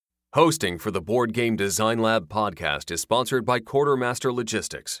Hosting for the Board Game Design Lab podcast is sponsored by Quartermaster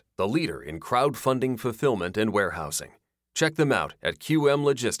Logistics, the leader in crowdfunding fulfillment and warehousing. Check them out at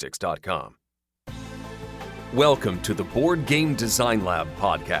qmlogistics.com. Welcome to the Board Game Design Lab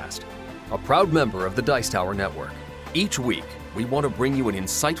podcast, a proud member of the Dice Tower Network. Each week, we want to bring you an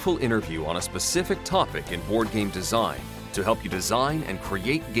insightful interview on a specific topic in board game design to help you design and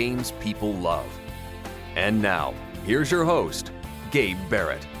create games people love. And now, here's your host, Gabe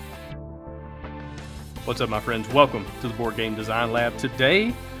Barrett. What's up, my friends? Welcome to the Board Game Design Lab.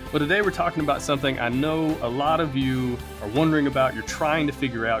 Today we're talking about something I know a lot of you are wondering about. You're trying to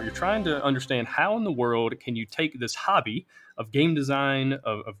figure out. You're trying to understand how in the world can you take this hobby of game design,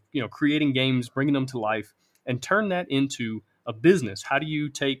 of creating games, bringing them to life, and turn that into a business. How do you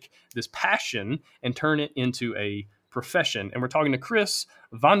take this passion and turn it into a profession? And we're talking to Chris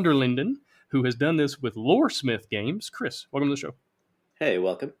van der Linden, who has done this with Loresmith Games. Chris, welcome to the show. Hey,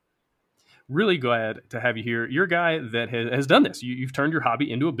 welcome. Really glad to have you here. You're a guy that has done this. You've turned your hobby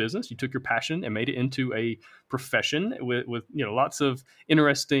into a business. You took your passion and made it into a profession with lots of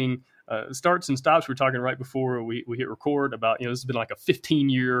interesting starts and stops. We were talking right before we hit record about, this has been like a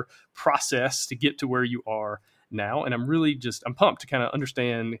 15-year process to get to where you are now. And I'm pumped to kind of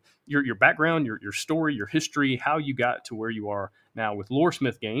understand your background, your story, your history, how you got to where you are now with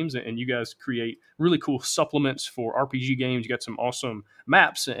Loresmith Games. And you guys create really cool supplements for RPG games. You got some awesome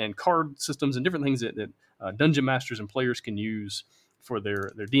maps and card systems and different things that dungeon masters and players can use for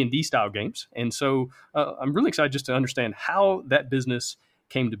their D&D style games. And so I'm really excited just to understand how that business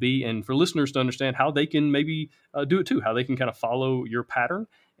came to be, and for listeners to understand how they can maybe do it too, how they can kind of follow your pattern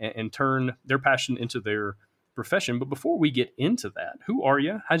and turn their passion into their profession. But before we get into that, who are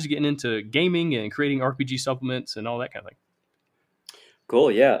you? How'd you get into gaming and creating RPG supplements and all that kind of thing? Cool.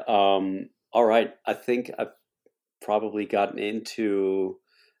 Yeah. All right. I think I've probably gotten into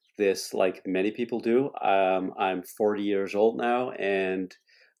this like many people do. I'm 40 years old now, and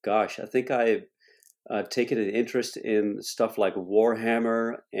gosh, I think I've taken an interest in stuff like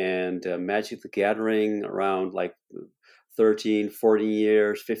Warhammer and Magic the Gathering around like 13, 14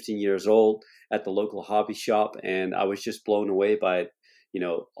 years, 15 years old at the local hobby shop. And I was just blown away by,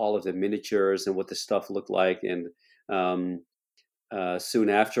 all of the miniatures and what the stuff looked like. And soon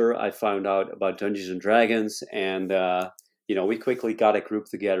after, I found out about Dungeons and Dragons, and we quickly got a group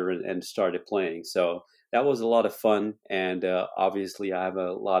together and started playing. So that was a lot of fun, and obviously, I have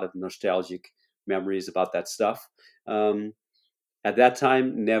a lot of nostalgic memories about that stuff. At that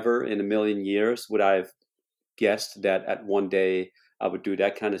time, never in a million years would I have guessed that at one day I would do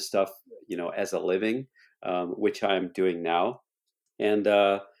that kind of stuff, as a living, which I'm doing now. And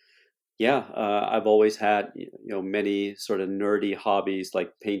I've always had, many sort of nerdy hobbies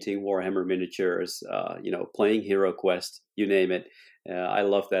like painting Warhammer miniatures, playing Hero Quest, you name it. I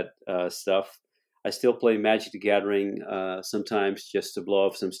love that stuff. I still play Magic the Gathering sometimes just to blow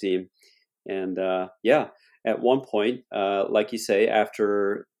off some steam. And at one point, like you say,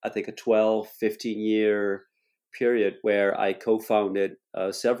 after I think a 12, 15-year period where I co-founded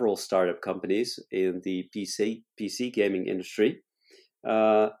several startup companies in the PC gaming industry,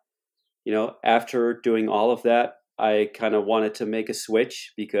 after doing all of that, I kind of wanted to make a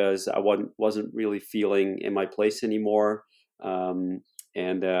switch because I wasn't really feeling in my place anymore. And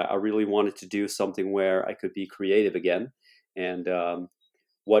I really wanted to do something where I could be creative again. And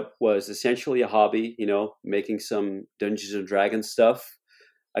what was essentially a hobby, making some Dungeons and Dragons stuff,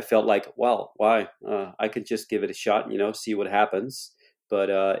 I felt like, well, why? I could just give it a shot, see what happens. But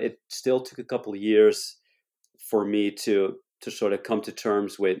it still took a couple of years for me to sort of come to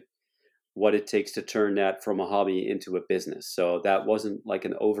terms with what it takes to turn that from a hobby into a business. So that wasn't like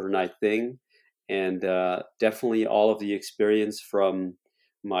an overnight thing. And definitely all of the experience from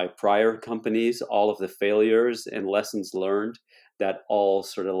my prior companies, all of the failures and lessons learned, that all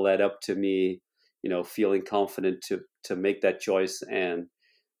sort of led up to me, feeling confident to make that choice and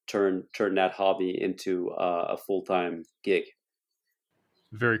turn that hobby into a full-time gig.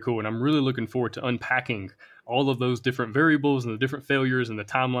 Very cool. And I'm really looking forward to unpacking all of those different variables and the different failures and the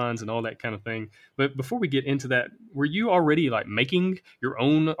timelines and all that kind of thing. But before we get into that, were you already like making your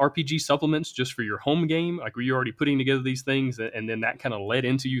own RPG supplements just for your home game? Like, were you already putting together these things and then that kind of led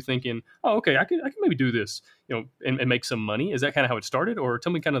into you thinking, oh, okay, I can maybe do this, and make some money? Is that kind of how it started? Or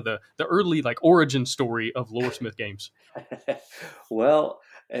tell me kind of the early like origin story of Loresmith Games. Well,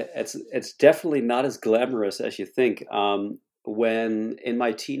 it's definitely not as glamorous as you think. When in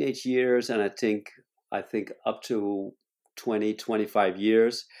my teenage years, and I think up to 20, 25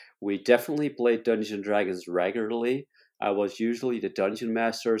 years, we definitely played Dungeons and Dragons regularly. I was usually the dungeon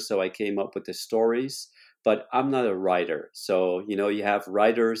master, so I came up with the stories. but I'm not a writer. So, you have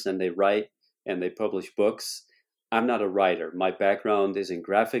writers and they write and they publish books. I'm not a writer. My background is in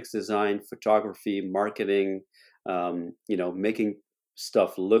graphics design, photography, marketing, making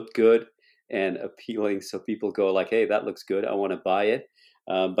stuff look good and appealing so people go like, hey, that looks good. I want to buy it.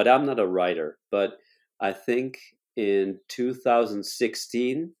 But I'm not a writer. But I think in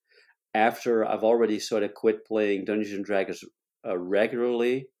 2016, after I've already sort of quit playing Dungeons and Dragons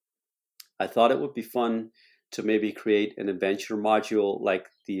regularly, I thought it would be fun to maybe create an adventure module like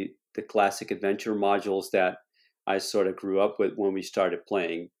the classic adventure modules that I sort of grew up with when we started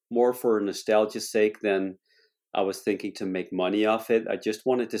playing, more for nostalgia's sake than I was thinking to make money off it. I just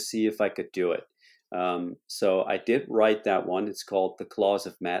wanted to see if I could do it. So I did write that one. It's called The Claws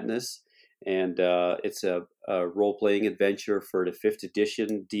of Madness, and it's a role-playing adventure for the 5th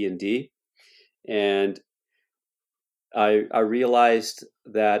edition D&D. And I realized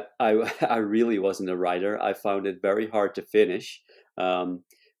that I really wasn't a writer. I found it very hard to finish,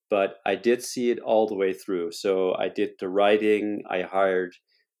 but I did see it all the way through. So I did the writing. I hired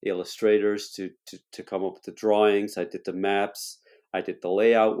illustrators to come up with the drawings. I did the maps. I did the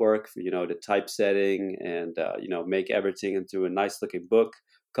layout work, the typesetting, and make everything into a nice looking book,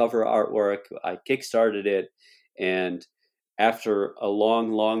 cover artwork. I kickstarted it, and after a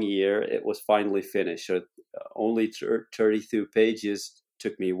long year, it was finally finished. So only 32 pages,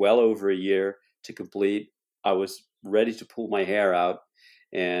 took me well over a year to complete. I was ready to pull my hair out,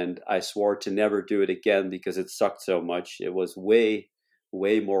 and I swore to never do it again because it sucked so much. It was way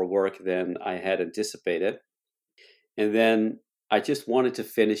more work than I had anticipated. And then I just wanted to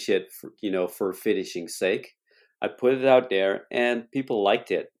finish it for finishing's sake. I put it out there and people liked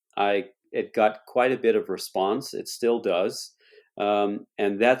it. It got quite a bit of response. It still does.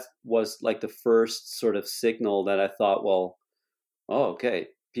 And that was like the first sort of signal that I thought, well, oh, okay,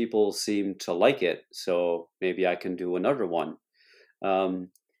 people seem to like it. So maybe I can do another one.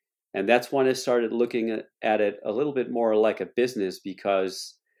 And that's when I started looking at it a little bit more like a business,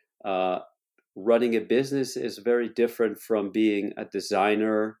 because running a business is very different from being a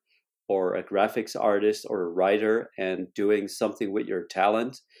designer or a graphics artist or a writer and doing something with your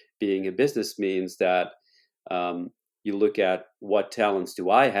talent. Being a business means that you look at what talents do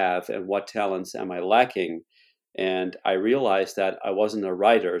I have and what talents am I lacking. And I realized that I wasn't a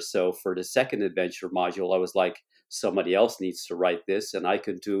writer. So for the second adventure module, I was like, somebody else needs to write this, and I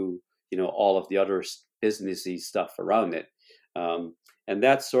could do, all of the other businessy stuff around it. And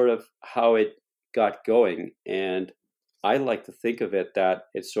that's sort of how it got going. And I like to think of it that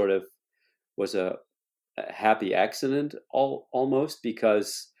it sort of was a happy accident almost,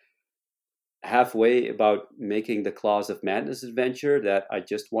 because halfway about making the Claws of Madness adventure that I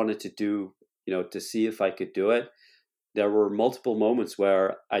just wanted to do, to see if I could do it, there were multiple moments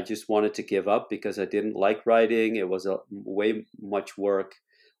where I just wanted to give up because I didn't like writing. It was way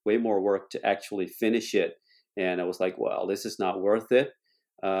more work to actually finish it. And I was like, well, this is not worth it.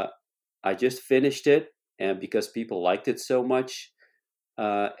 I just finished it. And because people liked it so much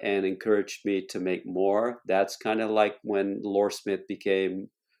and encouraged me to make more, that's kind of like when Loresmith became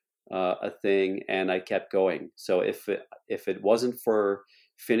a thing, and I kept going. So if it wasn't for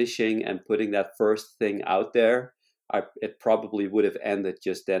finishing and putting that first thing out there, it probably would have ended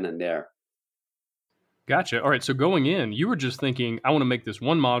just then and there. Gotcha. All right. So going in, you were just thinking, I want to make this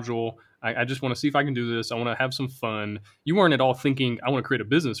one module. I just want to see if I can do this. I want to have some fun. You weren't at all thinking, I want to create a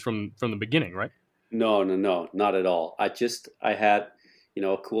business from the beginning, right? No, not at all. I had,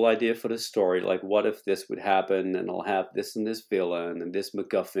 a cool idea for the story. Like, what if this would happen, and I'll have this and this villain and this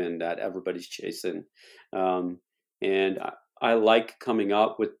MacGuffin that everybody's chasing. And I like coming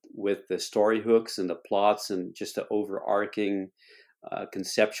up with the story hooks and the plots and just the overarching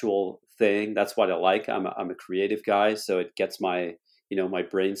conceptual thing. That's what I like. I'm a creative guy, so it gets my my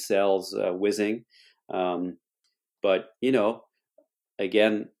brain cells whizzing. But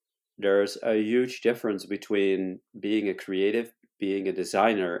again, there's a huge difference between being a creative, being a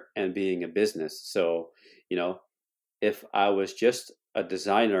designer, and being a business. So if I was just a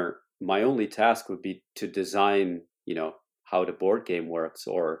designer, my only task would be to design how the board game works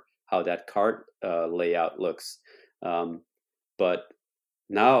or how that card layout looks. But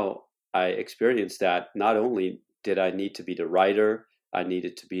now I experienced that not only did I need to be the writer, I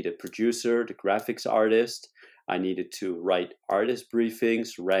needed to be the producer, the graphics artist. I needed to write artist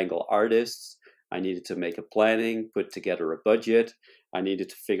briefings, wrangle artists. I needed to make a planning, put together a budget. I needed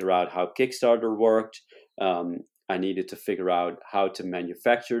to figure out how Kickstarter worked. I needed to figure out how to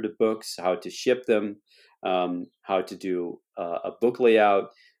manufacture the books, how to ship them, how to do a book layout,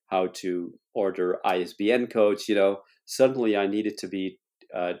 how to order ISBN codes. Suddenly I needed to be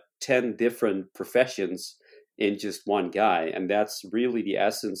 10 different professions in just one guy. And that's really the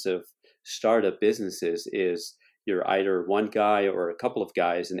essence of startup businesses, is you're either one guy or a couple of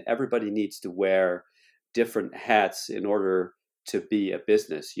guys, and everybody needs to wear different hats in order to be a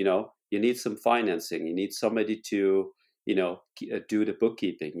business. You need some financing, you need somebody to do the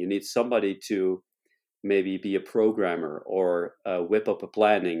bookkeeping, you need somebody to maybe be a programmer or whip up a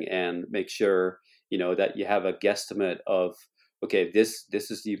planning and make sure that you have a guesstimate of, okay, this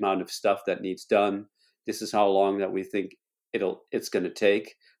is the amount of stuff that needs done, this is how long that we think it's going to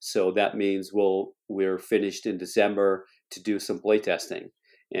take, so that means we're finished in December to do some playtesting.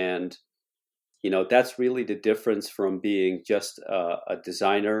 And that's really the difference from being just a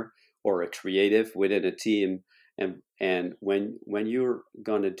designer or a creative within a team. And when you're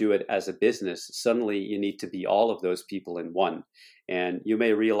going to do it as a business, suddenly you need to be all of those people in one. And you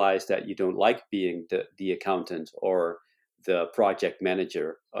may realize that you don't like being the accountant or the project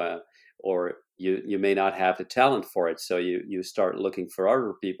manager, or you may not have the talent for it. So you start looking for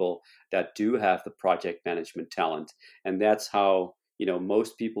other people that do have the project management talent. And that's how,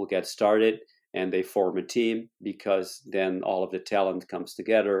 most people get started, and they form a team, because then all of the talent comes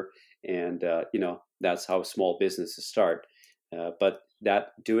together. And, that's how small businesses start. But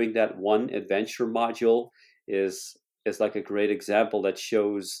doing that one adventure module is like a great example that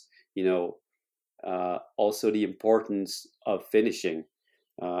shows, also the importance of finishing.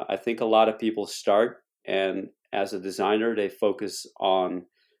 I think a lot of people start, and as a designer, they focus on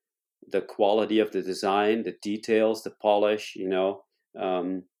the quality of the design, the details, the polish,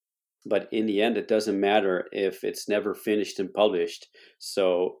 but in the end, it doesn't matter if it's never finished and published.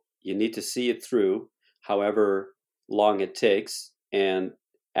 So you need to see it through, however long it takes, and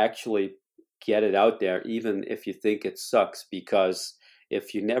actually get it out there, even if you think it sucks. Because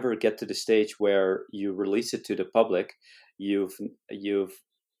if you never get to the stage where you release it to the public, you've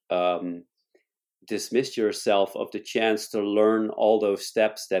dismissed yourself of the chance to learn all those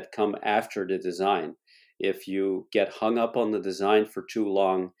steps that come after the design. If you get hung up on the design for too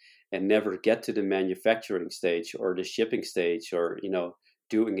long and never get to the manufacturing stage or the shipping stage, or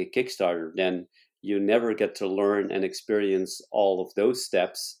doing a Kickstarter, then you never get to learn and experience all of those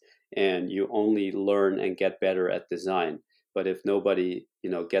steps, and you only learn and get better at design. But if nobody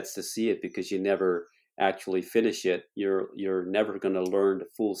gets to see it because you never actually finish it, you're never going to learn the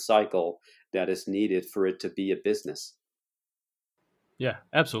full cycle that is needed for it to be a business. Yeah,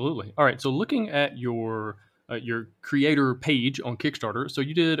 absolutely. All right, so looking at your creator page on Kickstarter, so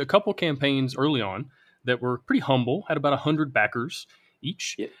you did a couple campaigns early on that were pretty humble, had about 100 backers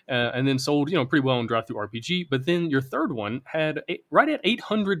each, Yeah. And then sold pretty well on Drive-Thru RPG. But then your third one had right at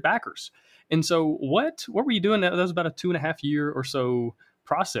 800 backers. And so what were you doing? That was about a 2.5 year or so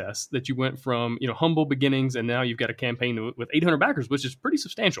process that you went from humble beginnings, and now you've got a campaign with 800 backers, which is pretty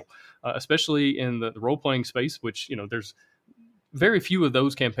substantial, especially in the role-playing space, which there's very few of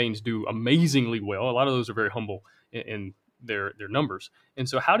those campaigns do amazingly well. A lot of those are very humble in their numbers. And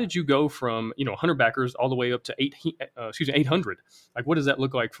so how did you go from 100 backers all the way up to 800? Like, what does that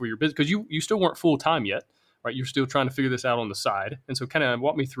look like for your business? Because you still weren't full-time yet, right? You're still trying to figure this out on the side. And so kind of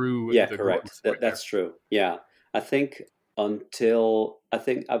walk me through. Yeah, correct. That's true. Yeah. I think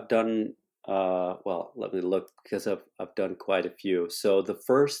I've done, well, let me look, because I've done quite a few. So the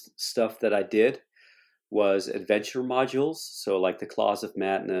first stuff that I did was adventure modules. So like the Claws of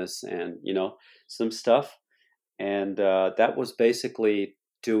Madness and, some stuff. And that was basically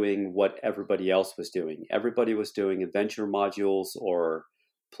doing what everybody else was doing. Everybody was doing adventure modules or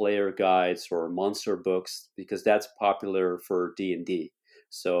player guides or monster books, because that's popular for D&D.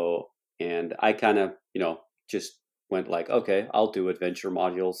 So, and I kind of, just went like, okay, I'll do adventure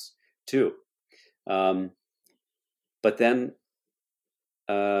modules too. But then,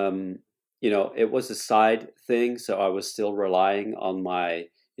 it was a side thing. So I was still relying on my,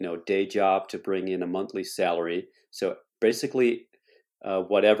 day job to bring in a monthly salary. So basically,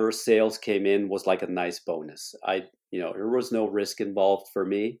 whatever sales came in was like a nice bonus. There was no risk involved for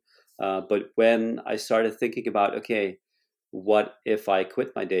me. But when I started thinking about, okay, what if I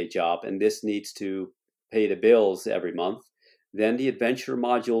quit my day job and this needs to pay the bills every month, then the adventure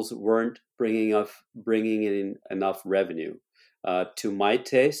modules weren't bringing in enough revenue. To my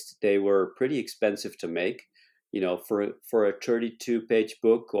taste, they were pretty expensive to make. For a 32-page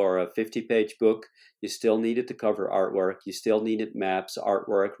book or a 50-page book, you still needed to cover artwork. You still needed maps,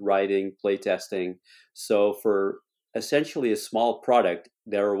 artwork, writing, playtesting. So for essentially a small product,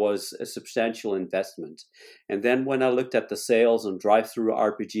 there was a substantial investment. And then when I looked at the sales on Drive-Thru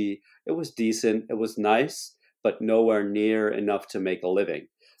RPG, it was decent. It was nice, but nowhere near enough to make a living.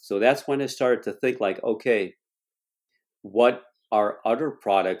 So that's when I started to think like, okay, what are other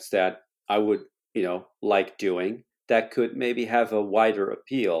products that I would, like doing that could maybe have a wider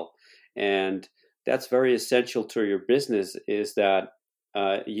appeal. And that's very essential to your business, is that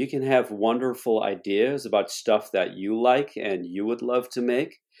you can have wonderful ideas about stuff that you like and you would love to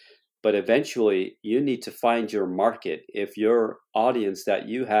make, but eventually you need to find your market. If your audience that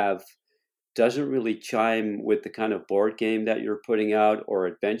you have doesn't really chime with the kind of board game that you're putting out or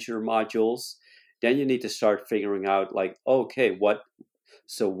adventure modules, then you need to start figuring out, like, okay, what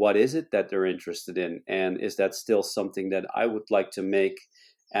is it that they're interested in? And is that still something that I would like to make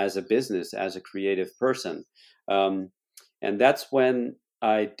as a business, as a creative person? And that's when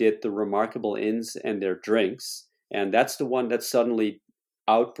I did the Remarkable Inns and their drinks. And that's the one that suddenly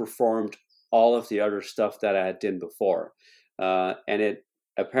outperformed all of the other stuff that I had done before. And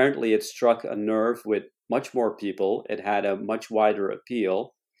it struck a nerve with much more people. It had a much wider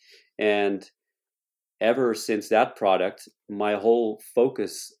appeal. And ever since that product, my whole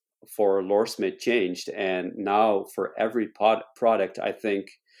focus for Loresmith changed. And now for every product, I think,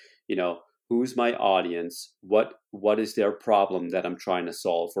 who's my audience? What is their problem that I'm trying to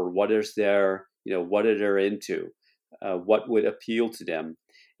solve? Or what is their, what are they into? What would appeal to them?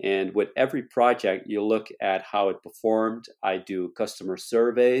 And with every project, you look at how it performed. I do customer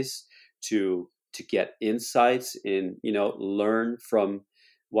surveys to get insights in, learn from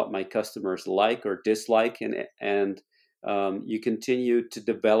what my customers like or dislike, and you continue to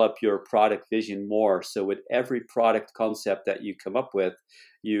develop your product vision more. So with every product concept that you come up with,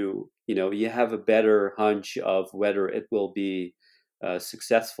 you have a better hunch of whether it will be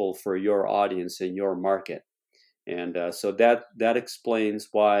successful for your audience and your market. And so that explains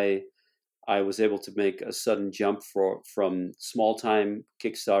why I was able to make a sudden jump from small time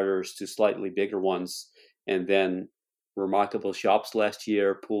Kickstarters to slightly bigger ones, and then Remarkable Shops last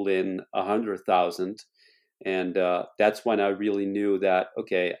year pulled in 100,000, and that's when I really knew that,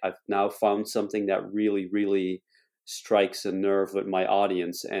 okay, I've now found something that really, really strikes a nerve with my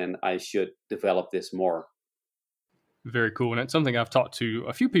audience, and I should develop this more. Very cool. And it's something I've talked to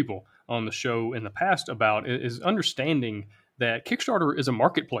a few people on the show in the past about, is understanding that Kickstarter is a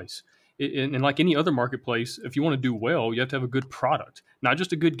marketplace. And like any other marketplace, if you want to do well, you have to have a good product, not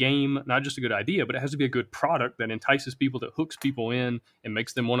just a good game, not just a good idea, but it has to be a good product that entices people, that hooks people in and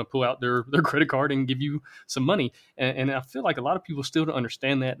makes them want to pull out their credit card and give you some money. And I feel like a lot of people still don't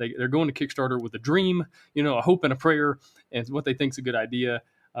understand that. They're going to Kickstarter with a dream, a hope and a prayer, and what they think is a good idea.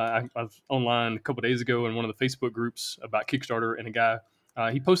 I was online a couple of days ago in one of the Facebook groups about Kickstarter, and a guy,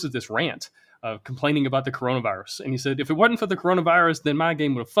 he posted this rant complaining about the coronavirus. And he said, if it wasn't for the coronavirus, then my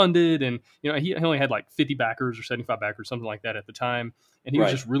game would have funded. And, he only had like 50 backers or 75 backers, something like that at the time. And he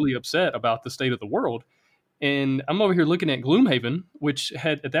was just really upset about the state of the world. And I'm over here looking at Gloomhaven, which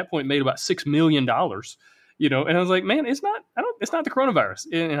had at that point made about $6 million. And I was like, man, it's not the coronavirus.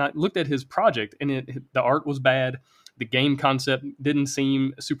 And I looked at his project, and the art was bad. The game concept didn't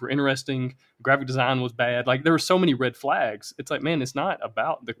seem super interesting. Graphic design was bad. Like, there were so many red flags. It's like, man, it's not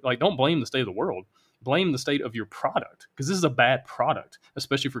about don't blame the state of the world. Blame the state of your product, because this is a bad product,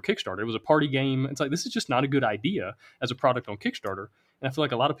 especially for Kickstarter. It was a party game. It's like, this is just not a good idea as a product on Kickstarter. And I feel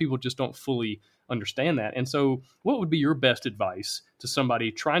like a lot of people just don't fully understand that. And so what would be your best advice to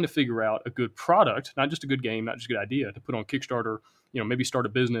somebody trying to figure out a good product, not just a good game, not just a good idea, to put on Kickstarter, maybe start a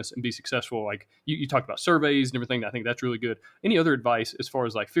business and be successful? Like you talked about surveys and everything. I think that's really good. Any other advice as far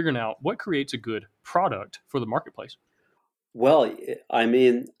as like figuring out what creates a good product for the marketplace? Well, I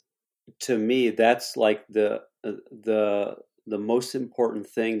mean, to me, that's like the most important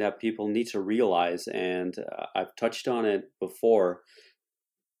thing that people need to realize. And I've touched on it before.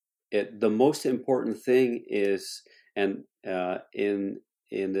 The most important thing is, and in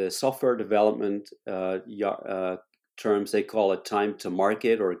the software development terms, they call it time to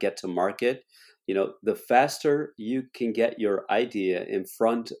market or get to market. The faster you can get your idea in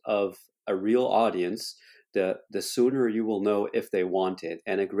front of a real audience, the sooner you will know if they want it.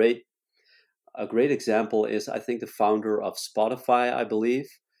 And a great example is, I think, the founder of Spotify, I believe.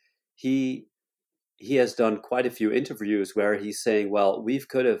 He has done quite a few interviews where he's saying, well, we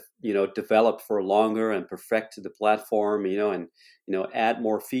could have, developed for longer and perfected the platform, and, add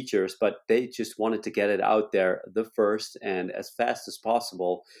more features, but they just wanted to get it out there the first and as fast as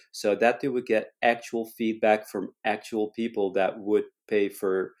possible so that they would get actual feedback from actual people that would pay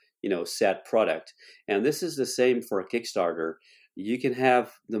for, said product. And this is the same for a Kickstarter. You can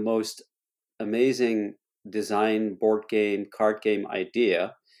have the most amazing design board game, card game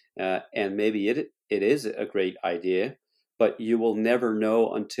idea, and maybe it is a great idea, but you will never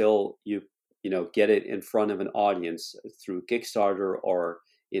know until you get it in front of an audience through Kickstarter or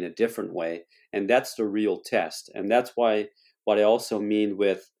in a different way. And that's the real test. And that's why what I also mean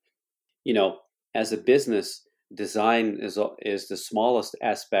with, as a business, design is the smallest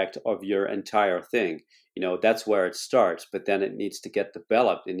aspect of your entire thing. That's where it starts, but then it needs to get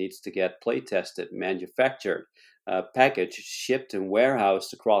developed. It needs to get play tested, manufactured, packaged, shipped, and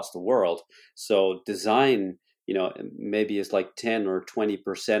warehoused across the world. So design, maybe is like 10 or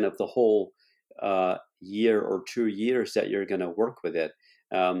 20% of the whole year or 2 years that you're going to work with it.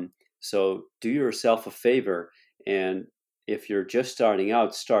 So do yourself a favor, and if you're just starting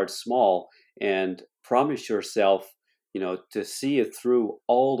out, start small and promise yourself, to see it through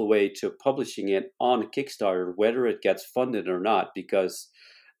all the way to publishing it on Kickstarter, whether it gets funded or not, because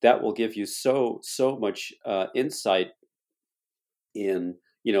that will give you so much insight in,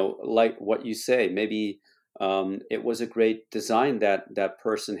 like what you say. Maybe it was a great design that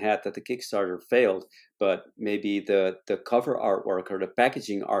person had that the Kickstarter failed, but maybe the cover artwork or the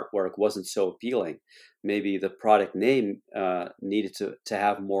packaging artwork wasn't so appealing. Maybe the product name needed to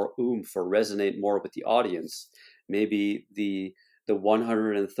have more oomph or resonate more with the audience. Maybe the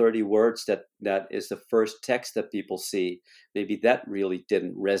 130 words that is the first text that people see, maybe that really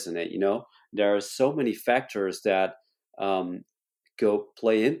didn't resonate. There are so many factors that go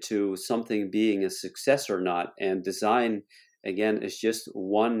play into something being a success or not, and design, again, is just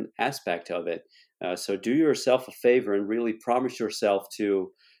one aspect of it. So do yourself a favor and really promise yourself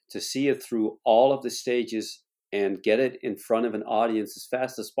to see it through all of the stages and get it in front of an audience as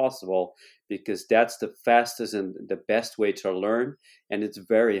fast as possible, because that's the fastest and the best way to learn. And it's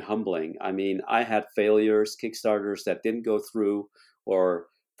very humbling. I mean, I had failures, Kickstarters that didn't go through, or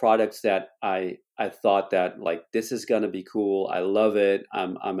products that I thought that, like, this is going to be cool. I love it.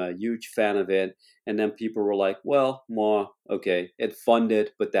 I'm a huge fan of it. And then people were like, well, more, okay, it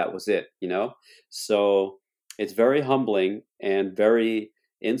funded, but that was it, So it's very humbling and very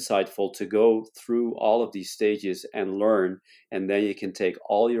insightful to go through all of these stages and learn. And then you can take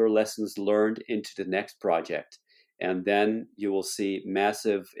all your lessons learned into the next project. And then you will see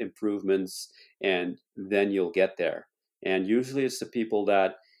massive improvements, and then you'll get there. And usually it's the people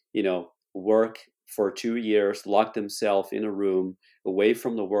that, work for 2 years, lock themselves in a room away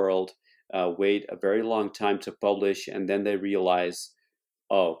from the world, wait a very long time to publish, and then they realize,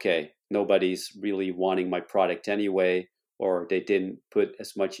 oh, okay, nobody's really wanting my product anyway, or they didn't put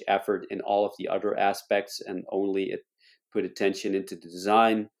as much effort in all of the other aspects and only put attention into the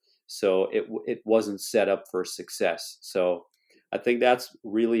design. So it wasn't set up for success. So I think that's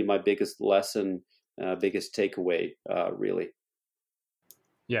really my biggest lesson, biggest takeaway, really.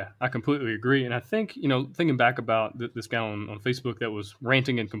 Yeah, I completely agree. And I think, thinking back about this guy on Facebook that was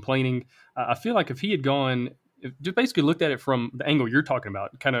ranting and complaining, I feel like if he had gone, just basically looked at it from the angle you're talking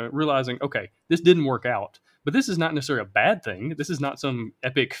about, kind of realizing, okay, this didn't work out, but this is not necessarily a bad thing. This is not some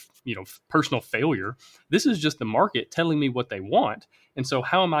epic, personal failure. This is just the market telling me what they want. And so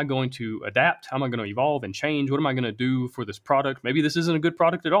how am I going to adapt? How am I going to evolve and change? What am I going to do for this product? Maybe this isn't a good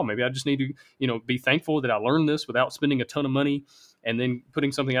product at all. Maybe I just need to, be thankful that I learned this without spending a ton of money and then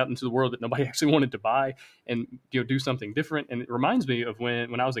putting something out into the world that nobody actually wanted to buy, and do something different. And it reminds me of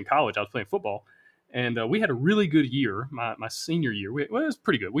when I was in college. I was playing football, and we had a really good year. My senior year, it was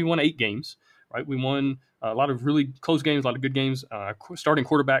pretty good. We won 8 games, right? We won a lot of really close games, a lot of good games. Starting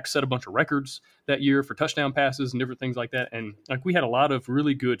quarterback set a bunch of records that year for touchdown passes and different things like that. And we had a lot of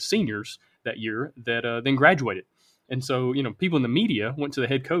really good seniors that year that then graduated. And so, people in the media went to the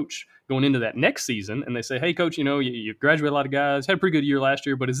head coach going into that next season, and they say, hey, coach, you've graduated a lot of guys, had a pretty good year last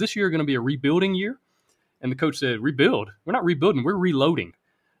year, but is this year going to be a rebuilding year? And the coach said, rebuild? We're not rebuilding, we're reloading.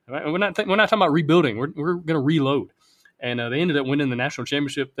 We're not talking about rebuilding, we're going to reload. And they ended up winning the national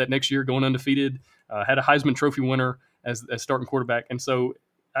championship that next year, going undefeated, had a Heisman Trophy winner as starting quarterback. And so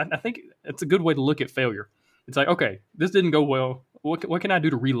I think it's a good way to look at failure. It's like, okay, this didn't go well. What can I do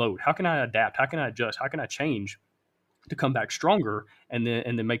to reload? How can I adapt? How can I adjust? How can I change to come back stronger and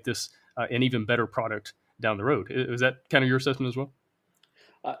then make this an even better product down the road? Is that kind of your assessment as well?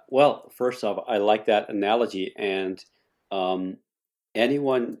 Well, first off, I like that analogy. And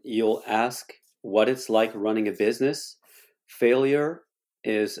anyone you'll ask what it's like running a business, failure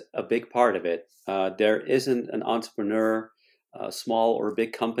is a big part of it. There isn't an entrepreneur, small or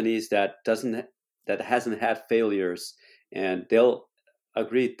big companies, that hasn't had failures. And they'll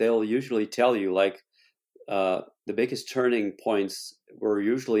usually tell you, like, the biggest turning points were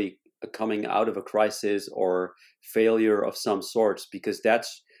usually coming out of a crisis or failure of some sorts, because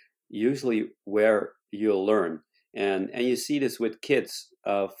that's usually where you'll learn. And you see this with kids,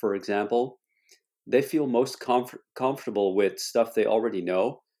 for example. They feel most comfortable with stuff they already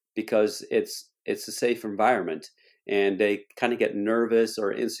know, because it's a safe environment, and they kind of get nervous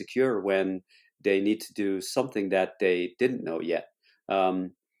or insecure when they need to do something that they didn't know yet.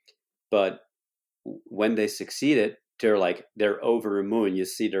 Um, but when they succeeded, they're over the moon. You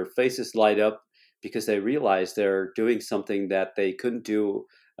see their faces light up because they realize they're doing something that they couldn't do,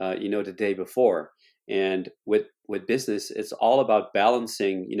 the day before. And with business, it's all about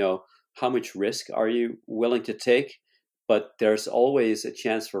balancing. How much risk are you willing to take? But there's always a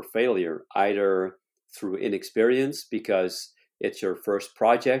chance for failure, either through inexperience because it's your first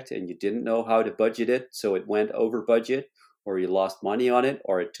project and you didn't know how to budget it, so it went over budget, or you lost money on it,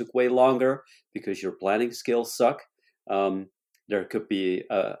 or it took way longer because your planning skills suck. Um, there could be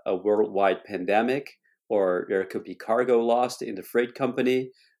a worldwide pandemic, or there could be cargo lost in the freight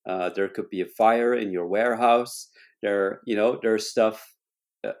company. There could be a fire in your warehouse. There's stuff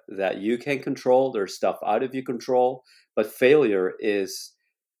that you can control. There's stuff out of your control. But failure is,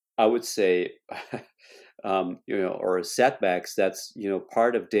 I would say, or setbacks. That's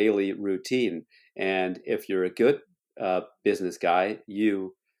part of daily routine. And if you're a good business guy,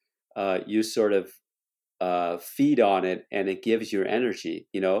 you sort of feed on it, and it gives you energy.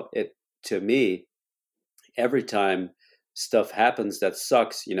 It to me, every time stuff happens that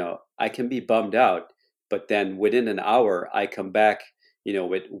sucks, I can be bummed out, but then within an hour, I come back,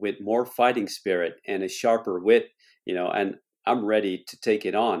 with more fighting spirit and a sharper wit, and I'm ready to take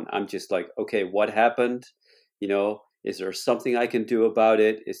it on. I'm just like, okay, what happened? Is there something I can do about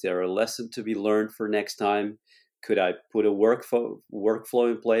it? Is there a lesson to be learned for next time? Could I put a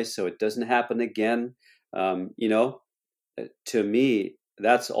workflow in place so it doesn't happen again? To me,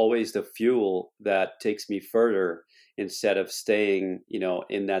 that's always the fuel that takes me further, instead of staying,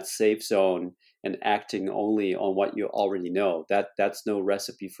 in that safe zone and acting only on what you already know. That's no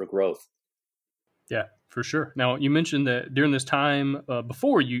recipe for growth. Yeah, for sure. Now, you mentioned that during this time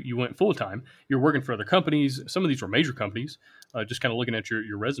before you went full time, you're working for other companies. Some of these were major companies, just kind of looking at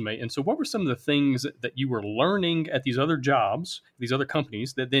your resume. And so, what were some of the things that you were learning at these other jobs, these other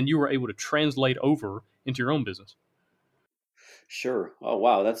companies, that then you were able to translate over into your own business? Sure. Oh,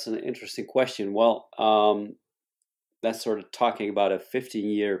 wow. That's an interesting question. Well, that's sort of talking about a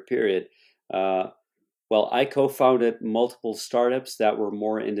 15-year period. Uh, well, I co-founded multiple startups that were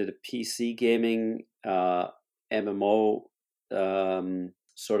more into the PC gaming, MMO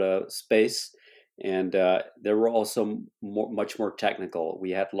sort of space, and they were also much more technical.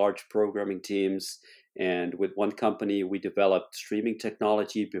 We had large programming teams, and with one company, we developed streaming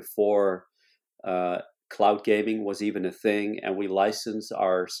technology before uh, cloud gaming was even a thing, and we licensed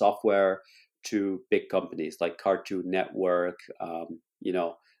our software to big companies like Cartoon Network,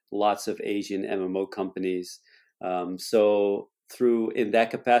 lots of Asian MMO companies. So in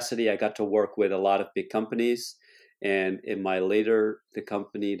that capacity, I got to work with a lot of big companies. And in the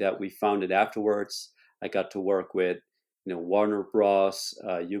company that we founded afterwards, I got to work with, Warner Bros,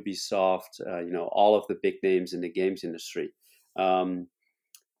 Ubisoft, all of the big names in the games industry.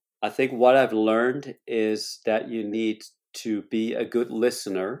 I think what I've learned is that you need to be a good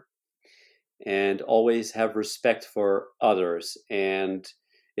listener and always have respect for others. And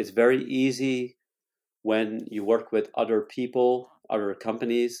it's very easy when you work with other people, other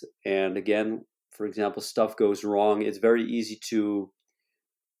companies, and again, for example, stuff goes wrong. It's very easy to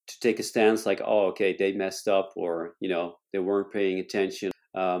take a stance like, oh, okay, they messed up, or they weren't paying attention.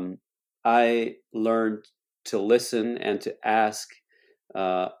 I learned to listen and to ask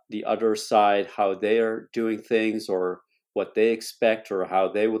the other side how they are doing things, or what they expect, or how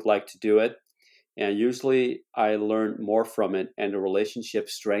they would like to do it. And usually I learned more from it, and the relationship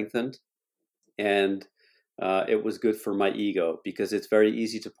strengthened. And it was good for my ego, because it's very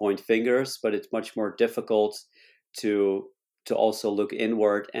easy to point fingers, but it's much more difficult to also look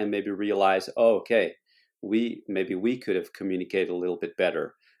inward and maybe realize, oh, okay, we could have communicated a little bit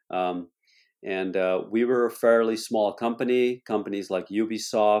better. And we were a fairly small company. Companies like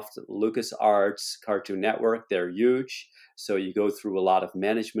Ubisoft, LucasArts, Cartoon Network, they're huge. So you go through a lot of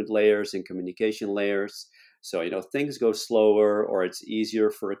management layers and communication layers. So, things go slower, or it's easier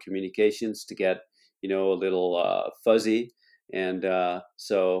for communications to get, a little fuzzy. And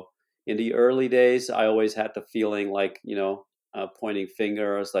so in the early days, I always had the feeling like, pointing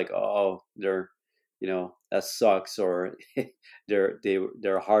fingers like, oh, that sucks, or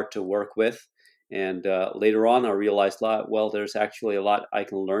they're hard to work with. And later on, I realized, well, there's actually a lot I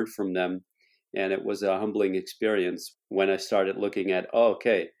can learn from them. And it was a humbling experience when I started looking at, oh,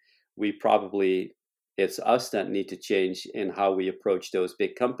 okay, it's us that need to change in how we approach those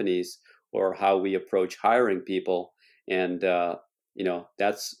big companies, or how we approach hiring people. And,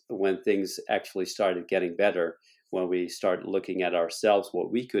 that's when things actually started getting better, when we started looking at ourselves, what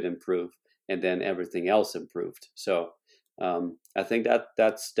we could improve, and then everything else improved. So I think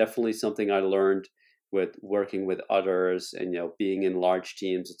that's definitely something I learned with working with others and being in large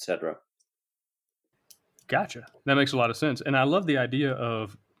teams, etc. Gotcha. That makes a lot of sense. And I love the idea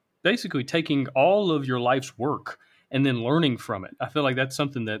of basically taking all of your life's work and then learning from it. I feel like that's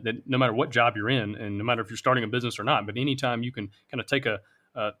something that no matter what job you're in, and no matter if you're starting a business or not, but anytime you can kind of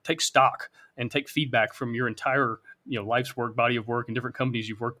take stock and take feedback from your entire life's work, body of work, and different companies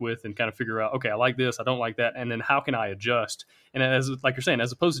you've worked with, and kind of figure out, okay, I like this, I don't like that, and then how can I adjust? And as like you're saying,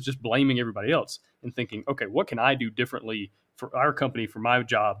 as opposed to just blaming everybody else and thinking, okay, what can I do differently for our company, for my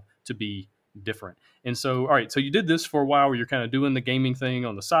job to be different? And so, all right, so you did this for a while where you're kind of doing the gaming thing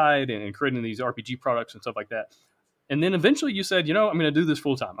on the side and creating these RPG products and stuff like that. And then eventually you said, I'm going to do this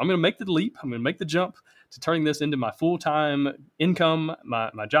full time. I'm going to make the leap. I'm going to make the jump to turning this into my full-time income,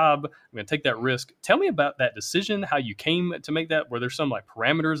 my job. I'm going to take that risk. Tell me about that decision, how you came to make that. Were there some like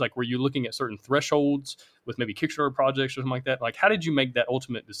parameters? Like were you looking at certain thresholds with maybe Kickstarter projects or something like that? Like how did you make that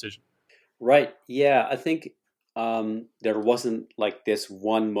ultimate decision? Right. Yeah, I think there wasn't like this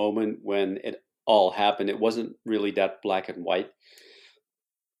one moment when it all happened. It wasn't really that black and white.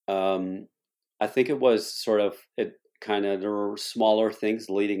 I think it was sort of there were smaller things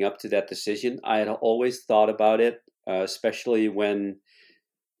leading up to that decision. I had always thought about it, especially when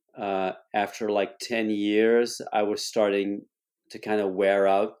after like 10 years, I was starting to kind of wear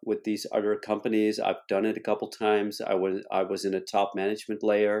out with these other companies. I've done it a couple times. I was in a top management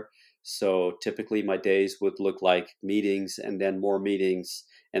layer. So typically my days would look like meetings and then more meetings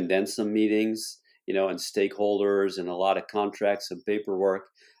and then some meetings, and stakeholders and a lot of contracts and paperwork.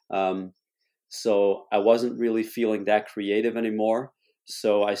 So I wasn't really feeling that creative anymore.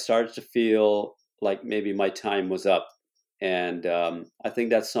 So I started to feel like maybe my time was up. And I think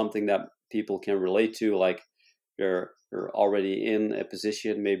that's something that people can relate to. Like you're already in a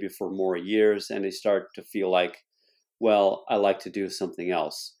position maybe for more years and they start to feel like, well, I like to do something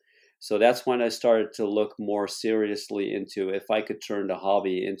else. So that's when I started to look more seriously into if I could turn the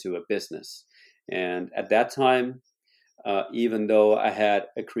hobby into a business. And at that time, even though I had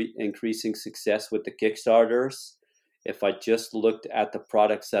increasing success with the Kickstarters, if I just looked at the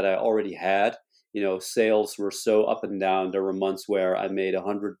products that I already had, sales were so up and down. There were months where I made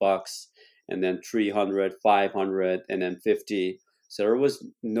 $100 and then 300, 500, and then 50. So there was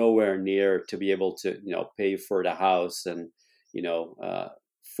nowhere near to be able to, pay for the house and,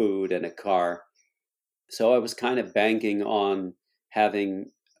 food and a car. So I was kind of banking on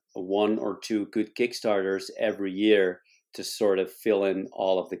having one or two good Kickstarters every year to sort of fill in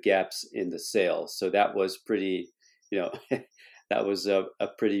all of the gaps in the sales. So that was pretty, that was a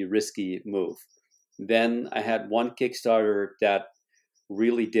pretty risky move. Then I had one Kickstarter that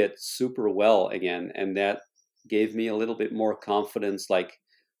really did super well again. And that gave me a little bit more confidence, like,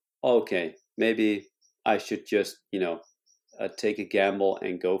 okay, maybe I should just, take a gamble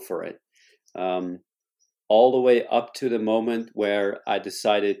and go for it. All the way up to the moment where I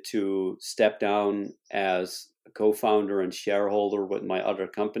decided to step down as a co-founder and shareholder with my other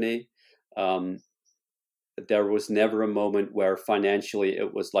company. There was never a moment where financially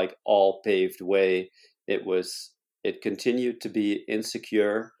it was like all paved way. It continued to be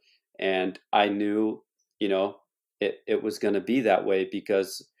insecure, and I knew, it was going to be that way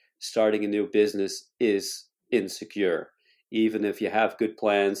because starting a new business is insecure. Even if you have good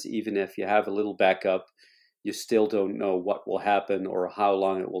plans, even if you have a little backup, you still don't know what will happen or how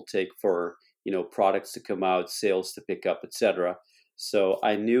long it will take for, products to come out, sales to pick up, etc. So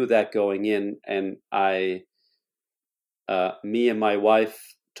I knew that going in, and me and my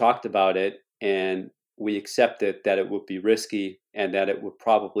wife talked about it, and we accepted that it would be risky and that it would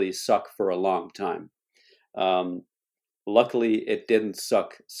probably suck for a long time. Luckily, it didn't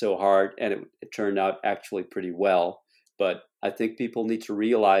suck so hard, and it turned out actually pretty well. But I think people need to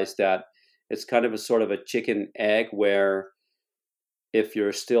realize that it's kind of a sort of a chicken egg where if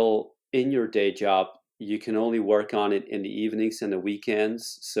you're still in your day job, you can only work on it in the evenings and the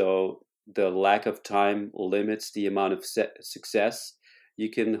weekends. So the lack of time limits the amount of success you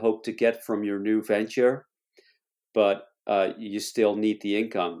can hope to get from your new venture. But you still need the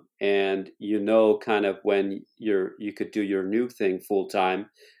income. And kind of when you could do your new thing full time,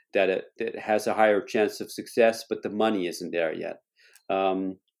 that it has a higher chance of success, but the money isn't there yet.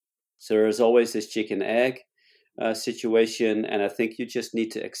 So there's always this chicken egg situation, and I think you just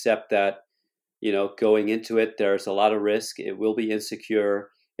need to accept that, going into it, there's a lot of risk. It will be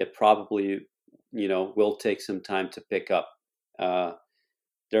insecure. It probably, will take some time to pick up.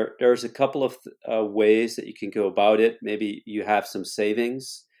 There's a couple of ways that you can go about it. Maybe you have some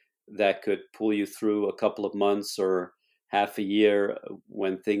savings that could pull you through a couple of months or half a year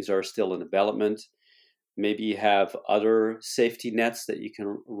when things are still in development. maybe you have other safety nets that you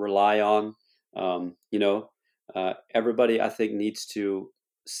can rely on. Everybody, I think, needs to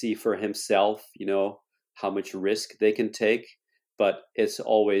see for himself, how much risk they can take, but it's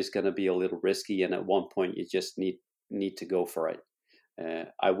always going to be a little risky. And at one point, you just need to go for it.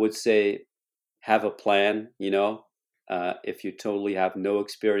 I would say have a plan, if you totally have no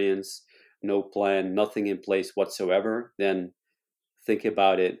experience, no plan, nothing in place whatsoever, then think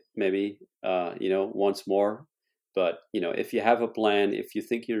about it maybe, once more. But, if you have a plan, if you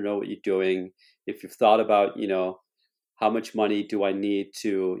think you know what you're doing, if you've thought about, how much money do I need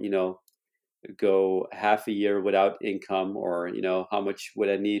to, go half a year without income, or, how much would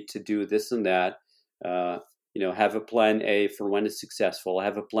I need to do this and that, have a plan A for when it's successful,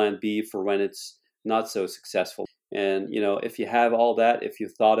 have a plan B for when it's not so successful. And, if you have all that, if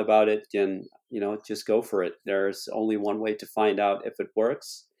you've thought about it, then, just go for it. There's only one way to find out if it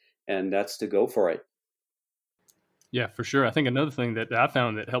works, and that's to go for it. Yeah, for sure. I think another thing that I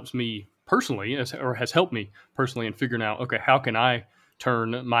found that helps me personally, or has helped me personally in figuring out, okay, how can I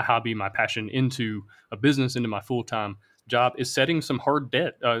turn my hobby, my passion into a business, into my full-time job, is setting some hard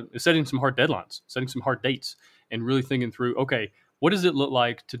deadlines, setting some hard dates, and really thinking through, okay, what does it look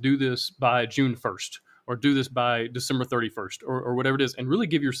like to do this by June 1st? Or do this by December 31st, or whatever it is, and really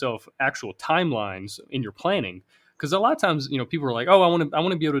give yourself actual timelines in your planning. Because a lot of times, people are like, "Oh, I want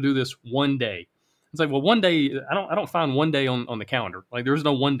to be able to do this one day." It's like, well, one day, I don't find one day on the calendar. Like, there's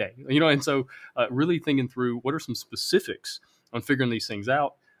no one day, And so, really thinking through what are some specifics on figuring these things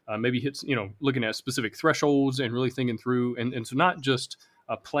out. Maybe looking at specific thresholds and really thinking through, and so not just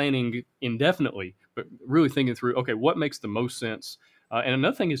planning indefinitely, but really thinking through, okay, what makes the most sense. And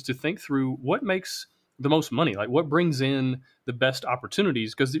another thing is to think through what makes the most money, like what brings in the best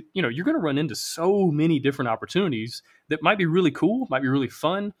opportunities, because you're going to run into so many different opportunities that might be really cool, might be really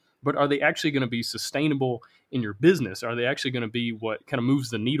fun, but are they actually going to be sustainable in your business? Are they actually going to be what kind of moves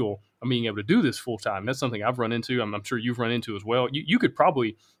the needle of being able to do this full time? That's something I've run into. I'm sure you've run into as well. You could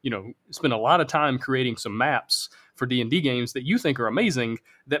probably spend a lot of time creating some maps for D&D games that you think are amazing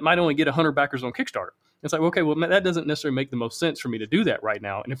that might only get 100 backers on Kickstarter. It's like, okay, well, that doesn't necessarily make the most sense for me to do that right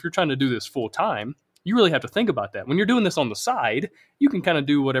now. And if you're trying to do this full time, you really have to think about that. When you're doing this on the side, you can kind of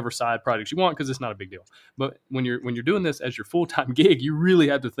do whatever side projects you want because it's not a big deal. But when you're doing this as your full-time gig, you really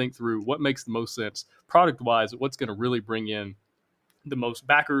have to think through what makes the most sense product-wise, what's going to really bring in the most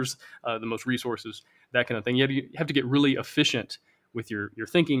backers, the most resources, that kind of thing. You have to get really efficient with your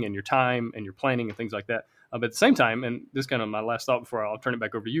thinking and your time and your planning and things like that. But at the same time, and this is kind of my last thought before I'll turn it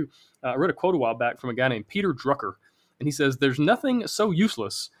back over to you, I read a quote a while back from a guy named Peter Drucker, and he says, "There's nothing so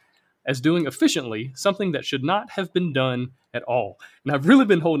useless as doing efficiently something that should not have been done at all." And I've really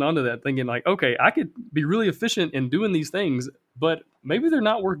been holding on to that, thinking like, okay, I could be really efficient in doing these things, but maybe they're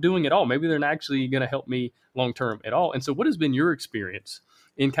not worth doing at all. Maybe they're not actually going to help me long-term at all. And so what has been your experience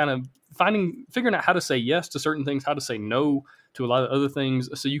in kind of figuring out how to say yes to certain things, how to say no to a lot of other things,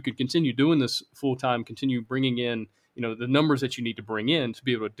 so you could continue doing this full-time, continue bringing in, the numbers that you need to bring in to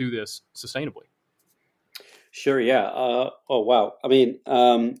be able to do this sustainably? Sure. Yeah. Oh, wow. I mean,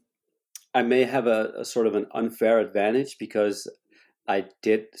 I may have a sort of an unfair advantage because I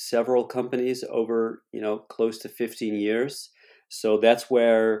did several companies over, close to 15 years. So that's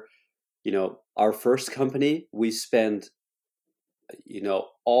where, our first company, we spent,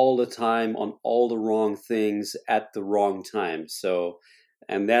 all the time on all the wrong things at the wrong time. So,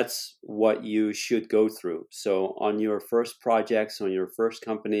 and that's what you should go through. So on your first projects, on your first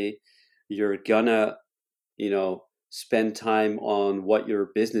company, you're gonna, spend time on what your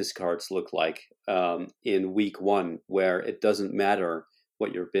business cards look like in week one, where it doesn't matter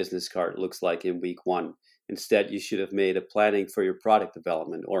what your business card looks like in week one. Instead, you should have made a planning for your product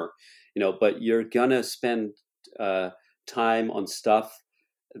development, or, but you're gonna spend time on stuff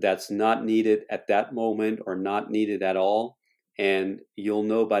that's not needed at that moment or not needed at all. And you'll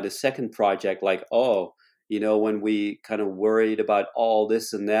know by the second project, like, oh, when we kind of worried about all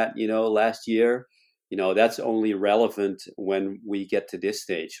this and that, last year, that's only relevant when we get to this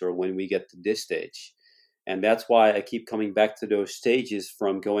stage or when we get to this stage. And that's why I keep coming back to those stages,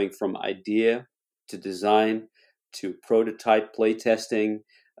 from going from idea to design to prototype, playtesting,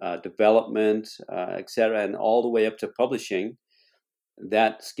 development, etc., and all the way up to publishing.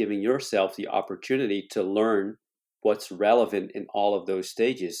 That's giving yourself the opportunity to learn what's relevant in all of those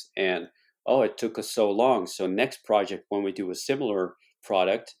stages. And, oh, it took us so long. So next project, when we do a similar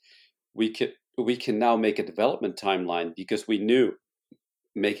product, we can now make a development timeline, because we knew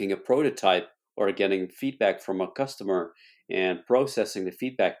making a prototype or getting feedback from a customer and processing the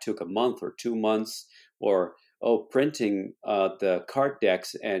feedback took a month or 2 months, or printing the card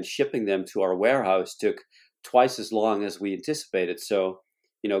decks and shipping them to our warehouse took twice as long as we anticipated. So,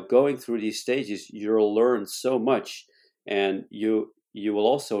 going through these stages, you'll learn so much, and you will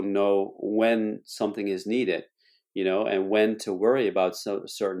also know when something is needed, and when to worry about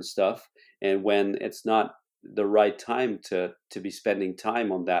certain stuff, and when it's not the right time to be spending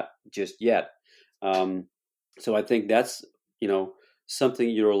time on that just yet. Um, so I think that's something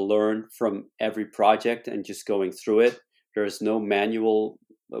you'll learn from every project and just going through it. There's no manual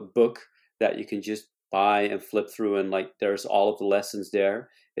book that you can just buy and flip through and like there's all of the lessons there.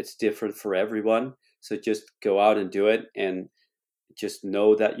 It's different for everyone. So just go out and do it, and just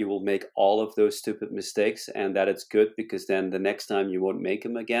know that you will make all of those stupid mistakes and that it's good, because then the next time you won't make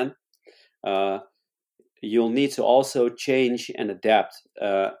them again. You'll need to also change and adapt.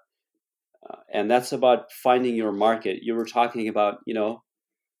 And that's about finding your market. You were talking about,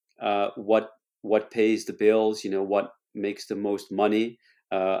 what pays the bills, what makes the most money.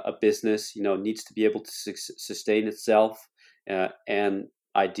 A business, needs to be able to sustain itself, and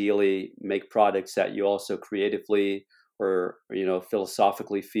ideally make products that you also creatively or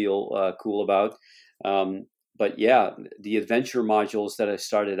philosophically feel cool about. But yeah, the adventure modules that I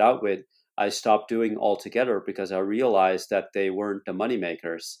started out with, I stopped doing altogether because I realized that they weren't the money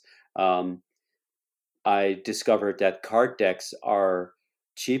makers. I discovered that card decks are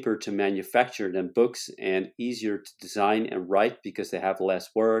cheaper to manufacture than books and easier to design and write because they have less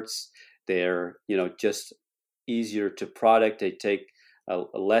words. They're just easier to product. They take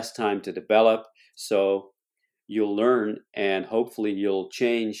less time to develop. So you'll learn, and hopefully you'll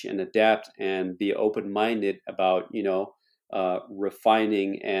change and adapt and be open-minded about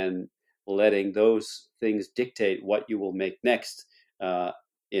refining and letting those things dictate what you will make next,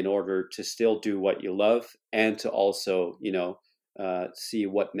 in order to still do what you love and to also see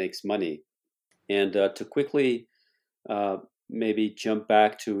what makes money. And to quickly maybe jump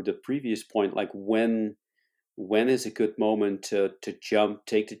back to the previous point, like when is a good moment to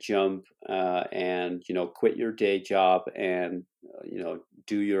take the jump, and quit your day job and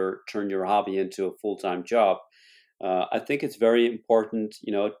turn your hobby into a full-time job. I think it's very important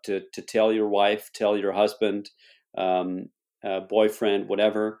to tell your wife, tell your husband, boyfriend,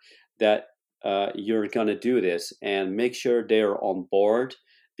 whatever, that you're going to do this, and make sure they're on board,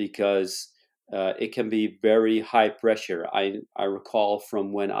 because it can be very high pressure. I recall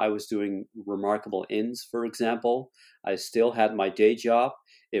from when I was doing Remarkable Inns, for example, I still had my day job.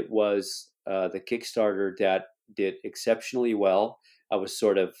 It was the Kickstarter that did exceptionally well. I was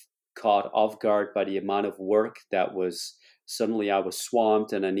sort of caught off guard by the amount of work that was suddenly I was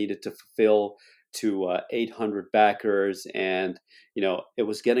swamped, and I needed to fulfill to 800 backers, and it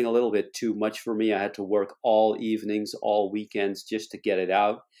was getting a little bit too much for me. I had to work all evenings, all weekends just to get it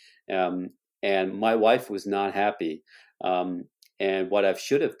out. And my wife was not happy. And what I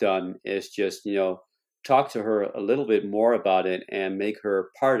should have done is just, talk to her a little bit more about it and make her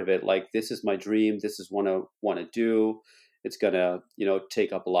part of it. Like, this is my dream. This is what I want to do. It's going to,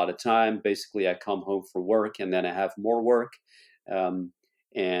 take up a lot of time. Basically, I come home from work and then I have more work.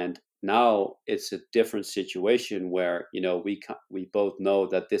 And now it's a different situation where, we both know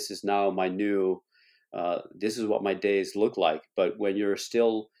that this is now my new, this is what my days look like. But when you're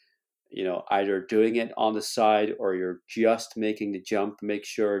still either doing it on the side or you're just making the jump, make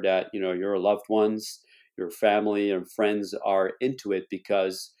sure that, your loved ones, your family and friends are into it,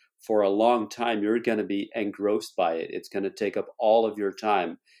 because for a long time, you're going to be engrossed by it. It's going to take up all of your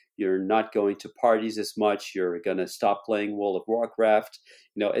time. You're not going to parties as much. You're going to stop playing World of Warcraft.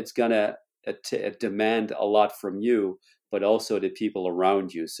 It's going to demand a lot from you, but also the people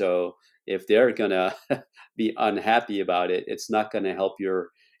around you. So if they're going to be unhappy about it, it's not going to help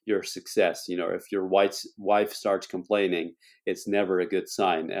your success. If your wife starts complaining, it's never a good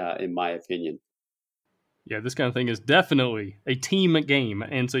sign, in my opinion. Yeah, this kind of thing is definitely a team game.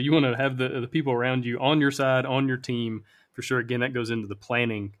 And so you want to have the people around you on your side, on your team, for sure. Again, that goes into the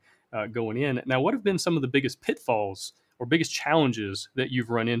planning going in. Now, what have been some of the biggest pitfalls or biggest challenges that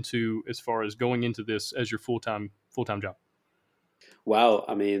you've run into as far as going into this as your full-time job? Wow.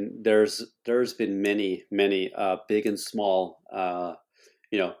 I mean, there's been many, big and small,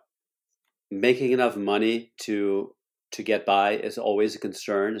 making enough money to get by is always a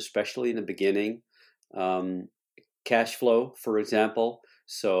concern, especially in the beginning. Cash flow, for example.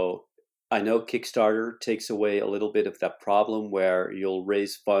 So I know Kickstarter takes away a little bit of that problem where you'll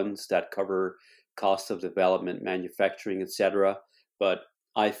raise funds that cover cost of development, manufacturing, etc. But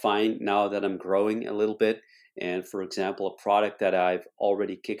I find now that I'm growing a little bit, and for example, a product that I've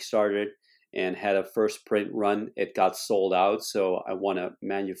already Kickstarted and had a first print run, it got sold out. So I want to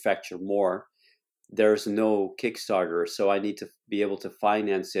manufacture more. there's no Kickstarter, so I need to be able to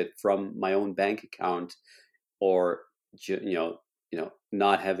finance it from my own bank account, or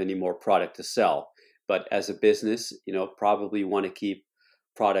not have any more product to sell. But as a business, probably want to keep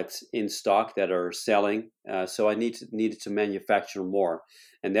products in stock that are selling. So I needed to manufacture more,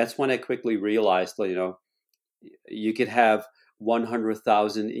 and that's when I quickly realized, you could have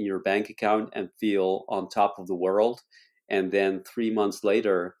 100,000 in your bank account and feel on top of the world, and then 3 months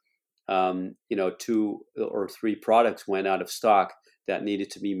later, 2 or 3 products went out of stock that needed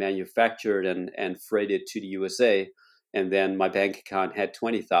to be manufactured and freighted to the USA. And then my bank account had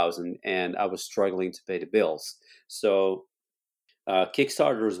 20,000 and I was struggling to pay the bills. So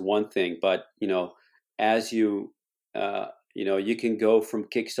Kickstarter is one thing, but, as you can go from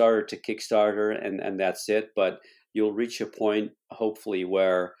Kickstarter to Kickstarter and that's it. But you'll reach a point, hopefully,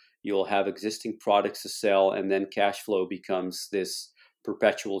 where you'll have existing products to sell, and then cash flow becomes this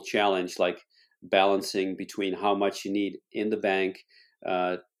perpetual challenge, like balancing between how much you need in the bank,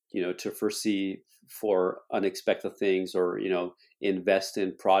 to foresee for unexpected things, or invest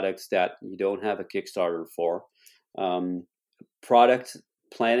in products that you don't have a Kickstarter for. Product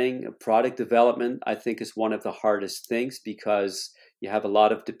planning, product development, I think, is one of the hardest things, because you have a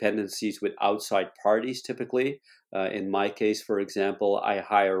lot of dependencies with outside parties typically. In my case, for example, I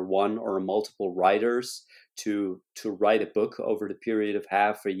hire one or multiple writers to write a book over the period of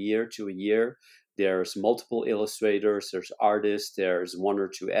half a year to a year. There's multiple illustrators, there's artists, there's 1 or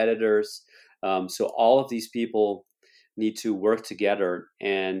 2 editors. So all of these people need to work together,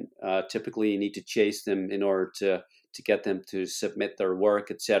 and typically you need to chase them in order to get them to submit their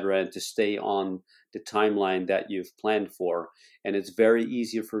work, etc., and to stay on the timeline that you've planned for. And it's very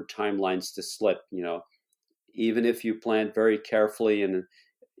easy for timelines to slip, even if you plan very carefully. And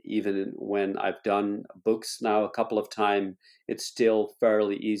even when I've done books now a couple of times, it's still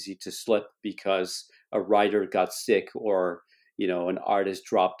fairly easy to slip because a writer got sick, or an artist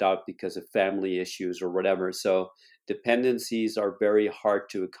dropped out because of family issues or whatever. So dependencies are very hard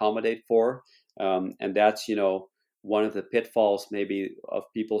to accommodate for, and that's one of the pitfalls maybe of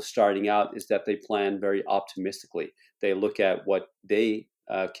people starting out, is that they plan very optimistically. They look at what they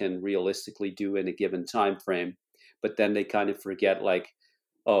can realistically do in a given time frame, but then they kind of forget, like,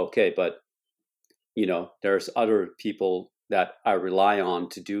 oh, okay, but there's other people that I rely on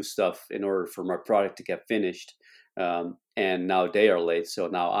to do stuff in order for my product to get finished, and now they are late, so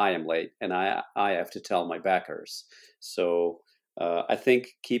now I am late, and I have to tell my backers. So I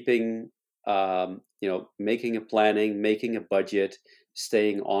think keeping making a planning, making a budget,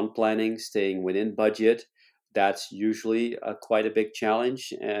 staying on planning, staying within budget, that's usually quite a big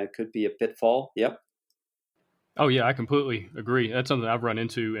challenge. Could be a pitfall. Yep. Oh yeah, I completely agree. That's something I've run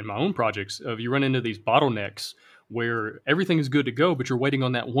into in my own projects. Of you run into these bottlenecks where everything is good to go, but you're waiting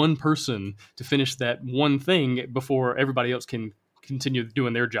on that one person to finish that one thing before everybody else can continue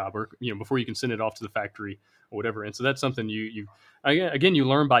doing their job, or before you can send it off to the factory or whatever. And so that's something you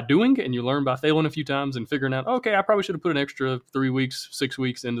learn by doing, and you learn by failing a few times and figuring out, okay, I probably should have put an extra 3 weeks, 6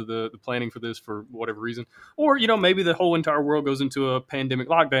 weeks into the planning for this for whatever reason. Or, maybe the whole entire world goes into a pandemic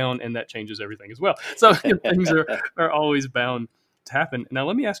lockdown and that changes everything as well. So things are always bound to happen. Now,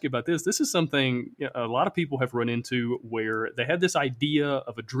 let me ask you about this. This is something a lot of people have run into, where they had this idea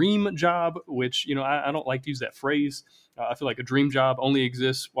of a dream job, which, I don't like to use that phrase. I feel like a dream job only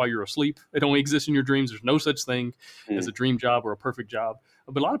exists while you're asleep. It only exists in your dreams. There's no such thing as a dream job or a perfect job.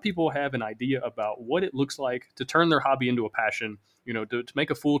 But a lot of people have an idea about what it looks like to turn their hobby into a passion, to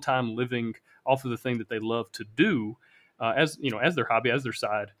make a full-time living off of the thing that they love to do, as their hobby, as their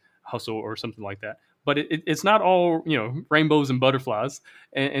side hustle or something like that. But it's not all, rainbows and butterflies.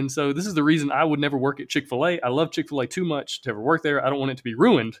 And so this is the reason I would never work at Chick-fil-A. I love Chick-fil-A too much to ever work there. I don't want it to be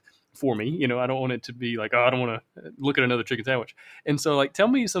ruined for me. I don't want it to be like, oh, I don't want to look at another chicken sandwich. And so, like, tell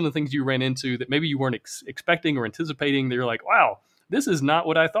me some of the things you ran into that maybe you weren't expecting or anticipating, that you're like, wow, this is not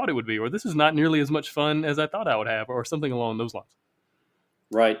what I thought it would be, or this is not nearly as much fun as I thought I would have, or something along those lines.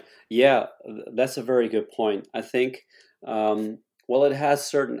 Right. Yeah, that's a very good point. I think, it has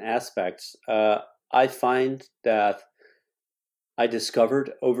certain aspects. I find that I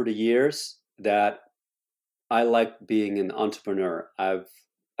discovered over the years that I like being an entrepreneur.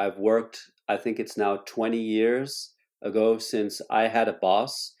 I've worked, I think it's now 20 years ago since I had a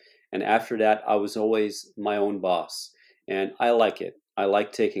boss. And after that, I was always my own boss. And I like it. I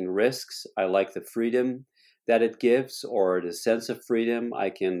like taking risks. I like the freedom that it gives, or the sense of freedom. I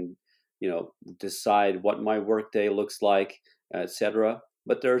can, decide what my workday looks like, etc.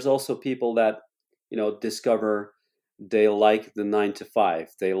 But there's also people that, discover they like the 9 to 5.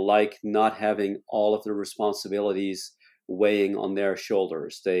 They like not having all of the responsibilities weighing on their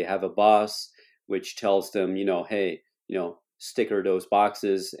shoulders. They have a boss which tells them, hey, sticker those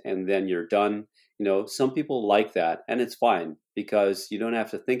boxes and then you're done. Some people like that, and it's fine because you don't have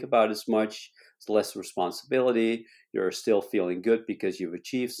to think about as much. It's less responsibility. You're still feeling good because you've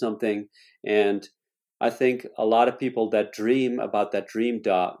achieved something. And I think a lot of people that dream about that dream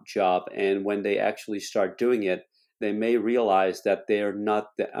job, and when they actually start doing it, they may realize that they are not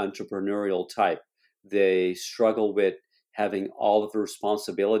the entrepreneurial type. They struggle with having all of the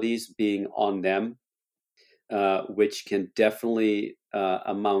responsibilities being on them, which can definitely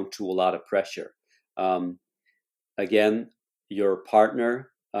amount to a lot of pressure. Again, your partner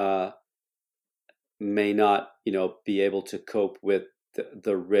may not, be able to cope with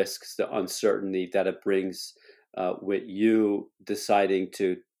the risks, the uncertainty that it brings with you deciding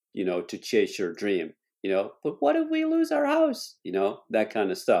to chase your dream. But what if we lose our house? That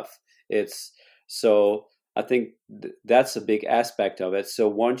kind of stuff. It's so I think that's a big aspect of it. So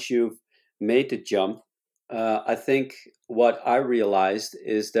once you've made the jump, I think what I realized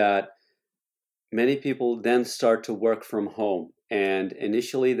is that many people then start to work from home. And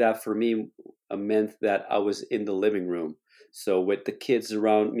initially, that for me meant that I was in the living room. So with the kids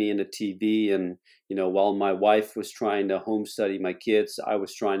around me and the TV, and while my wife was trying to home study my kids, I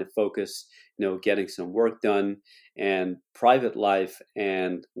was trying to focus, getting some work done. And private life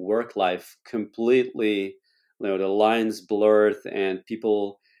and work life completely, the lines blurred, and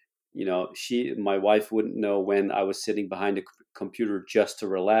people, my wife wouldn't know when I was sitting behind a computer just to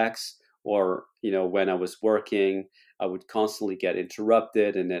relax, or when I was working. I would constantly get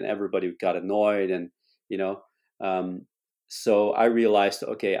interrupted, and then everybody got annoyed, and so I realized,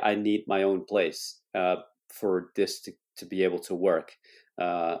 okay, I need my own place for this to be able to work.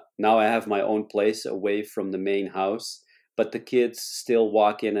 Now I have my own place away from the main house, but the kids still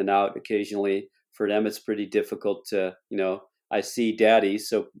walk in and out occasionally. For them, it's pretty difficult to, I see daddy,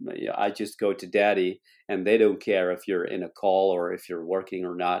 so I just go to daddy, and they don't care if you're in a call or if you're working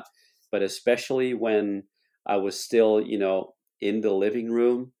or not. But especially when I was still, in the living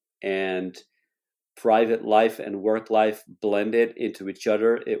room, and private life and work life blended into each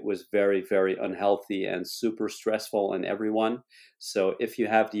other, it was very, very unhealthy and super stressful on everyone. So if you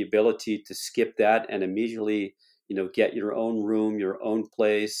have the ability to skip that and immediately, get your own room, your own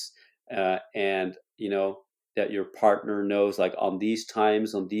place, and, that your partner knows, like on these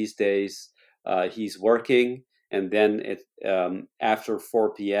times, on these days, he's working. And then after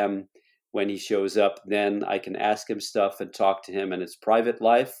 4 p.m., when he shows up, then I can ask him stuff and talk to him, and it's private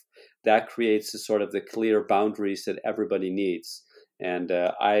life. That creates the clear boundaries that everybody needs. And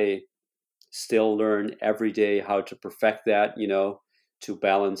I still learn every day how to perfect that, to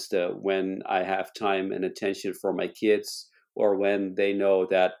balance when I have time and attention for my kids, or when they know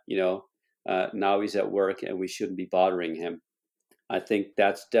that, now he's at work and we shouldn't be bothering him. I think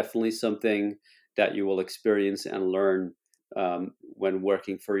that's definitely something that you will experience and learn when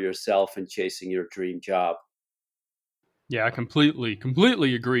working for yourself and chasing your dream job. Yeah, I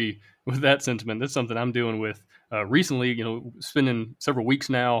completely agree with that sentiment. That's something I'm dealing with recently. Spending several weeks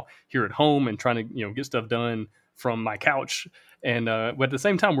now here at home and trying to get stuff done from my couch. And but at the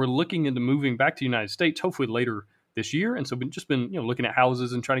same time, we're looking into moving back to the United States, hopefully later this year. And so we've just been looking at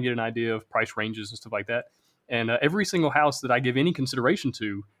houses and trying to get an idea of price ranges and stuff like that. And every single house that I give any consideration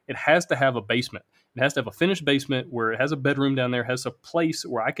to, it has to have a basement. It has to have a finished basement where it has a bedroom down there, has a place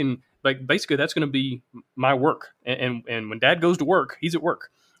where I can, like, basically that's going to be my work. And when dad goes to work, he's at work.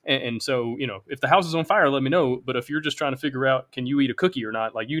 And so, if the house is on fire, let me know. But if you're just trying to figure out, can you eat a cookie or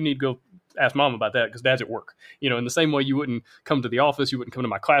not? Like, you need to go ask mom about that because dad's at work. In the same way you wouldn't come to the office, you wouldn't come to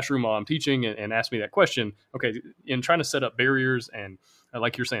my classroom while I'm teaching and ask me that question. Okay. In trying to set up barriers and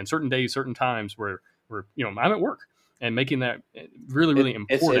like you're saying, certain days, certain times where I'm at work, and making that really, really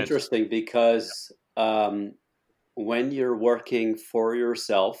important. It's interesting because when you're working for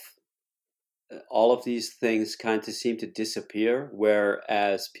yourself, all of these things kind of seem to disappear.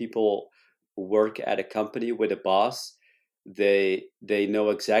 Whereas people work at a company with a boss, they know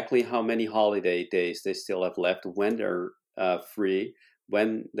exactly how many holiday days they still have left, when they're free,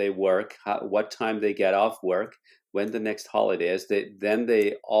 when they work, what time they get off work, when the next holiday is.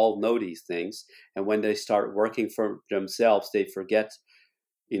 They all know these things, and when they start working for themselves, they forget,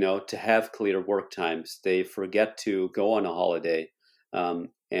 to have clear work times. They forget to go on a holiday,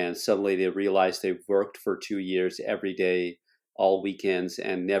 and suddenly they realize they've worked for 2 years every day, all weekends,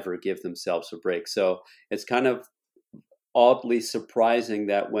 and never give themselves a break. So it's kind of oddly surprising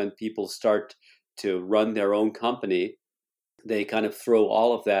that when people start to run their own company, they kind of throw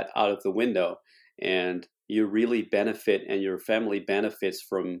all of that out of the window, and you really benefit, and your family benefits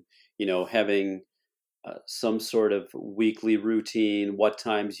from, having some sort of weekly routine, what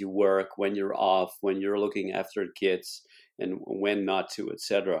times you work, when you're off, when you're looking after kids, and when not to,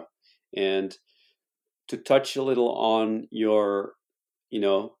 etc. And to touch a little on your, you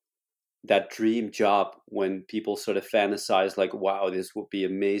know, that dream job when people sort of fantasize like, wow, this would be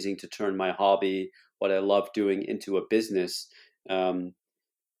amazing to turn my hobby, what I love doing, into a business. Um,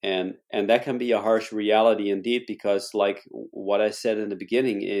 and that can be a harsh reality indeed, because like what I said in the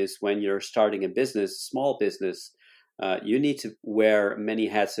beginning is when you're starting a business, small business, you need to wear many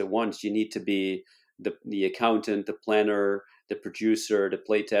hats at once. You need to be the accountant, the planner, the producer, the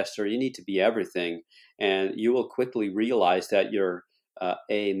playtester. You need to be everything, and you will quickly realize that you're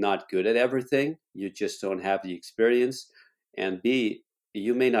a, not good at everything. You just don't have the experience, and b,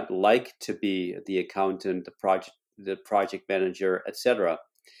 you may not like to be the accountant, the project manager, etc.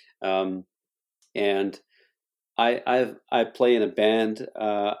 um, and I play in a band.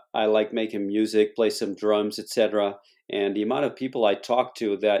 I like making music, play some drums, etc. And the amount of people I talk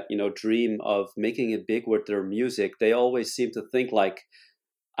to that dream of making it big with their music, they always seem to think like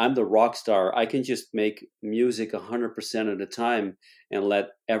I'm the rock star. I can just make music 100% of the time and let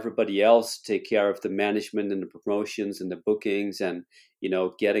everybody else take care of the management and the promotions and the bookings and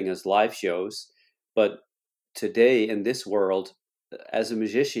getting us live shows. But today in this world, as a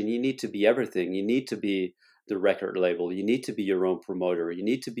musician, you need to be everything. You need to be the record label. You need to be your own promoter. You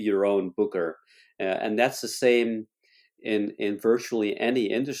need to be your own booker. And that's the same in virtually any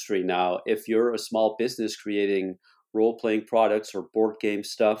industry now. If you're a small business creating role-playing products or board game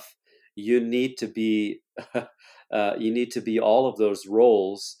stuff, you need to be all of those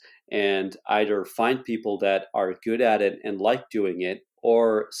roles, and either find people that are good at it and like doing it,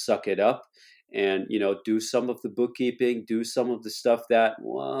 or suck it up and do some of the bookkeeping, do some of the stuff that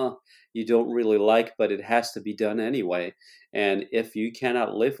you don't really like, but it has to be done anyway. And if you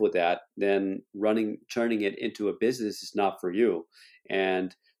cannot live with that, then turning it into a business is not for you.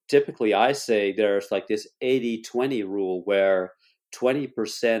 And typically I say there's like this 80-20 rule, where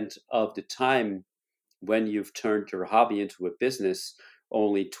 20% of the time when you've turned your hobby into a business,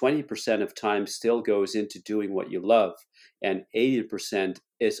 only 20% of time still goes into doing what you love, and 80%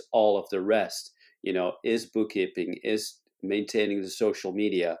 is all of the rest. Is bookkeeping, is maintaining the social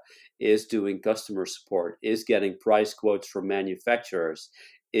media, is doing customer support, is getting price quotes from manufacturers,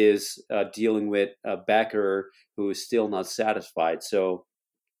 is dealing with a backer who is still not satisfied. So,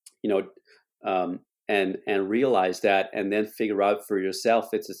 and realize that, and then figure out for yourself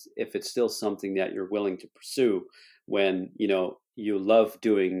if it's still something that you're willing to pursue. When you love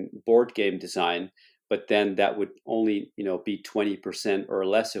doing board game design, but then that would only be 20% or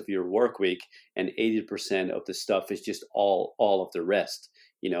less of your work week, and 80% of the stuff is just all of the rest.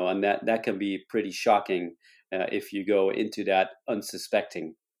 And that can be pretty shocking if you go into that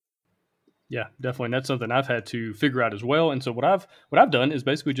unsuspecting. Yeah, definitely. And that's something I've had to figure out as well. And so what I've done is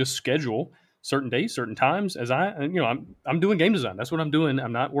basically just schedule certain days, certain times, as I'm doing game design. That's what I'm doing.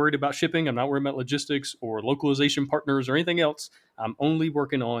 I'm not worried about shipping. I'm not worried about logistics or localization partners or anything else. I'm only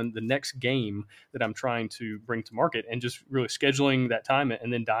working on the next game that I'm trying to bring to market, and just really scheduling that time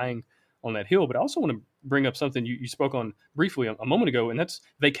and then dying on that hill. But I also want to bring up something you spoke on briefly a moment ago, and that's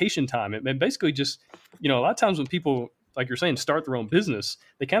vacation time. And basically just, a lot of times when people, like you're saying, start their own business,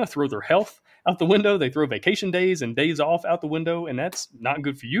 they kind of throw their health out the window. They throw vacation days and days off out the window, and that's not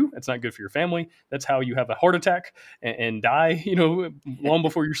good for you. That's not good for your family. That's how you have a heart attack and die, long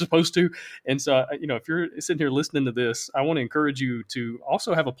before you're supposed to. And so, if you're sitting here listening to this, I want to encourage you to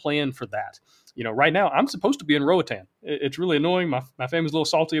also have a plan for that. Right now I'm supposed to be in Roatan. It's really annoying. My family's a little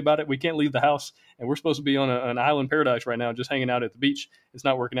salty about it. We can't leave the house, and we're supposed to be on an island paradise right now, just hanging out at the beach. It's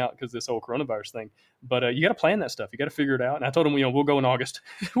not working out because of this whole coronavirus thing. But you got to plan that stuff. You got to figure it out. And I told them, we'll go in August.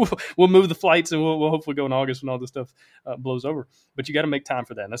 we'll move the flights, and we'll hopefully go in August when all this stuff blows over. But you got to make time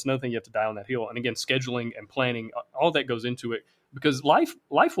for that. And that's another thing you have to die on that hill. And again, scheduling and planning, all that goes into it, because life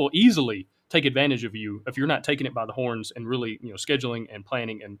will easily take advantage of you if you're not taking it by the horns and really, scheduling and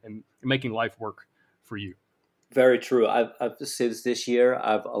planning and making life work for you. Very true. I've since this year,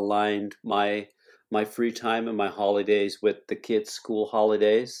 I've aligned my free time and my holidays with the kids' school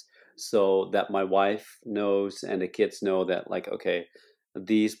holidays, so that my wife knows and the kids know that, like, okay,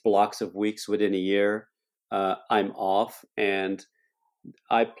 these blocks of weeks within a year, I'm off, and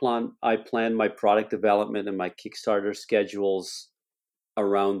I plan my product development and my Kickstarter schedules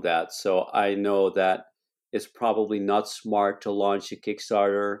around that. So I know that it's probably not smart to launch a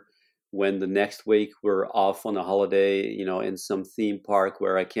Kickstarter when the next week we're off on a holiday, in some theme park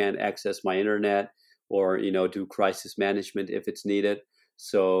where I can't access my internet, or, do crisis management if it's needed.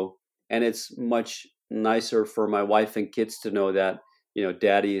 So, and it's much nicer for my wife and kids to know that,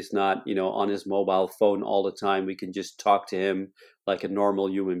 daddy is not, on his mobile phone all the time. We can just talk to him like a normal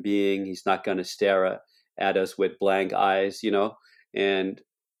human being. He's not going to stare at us with blank eyes, and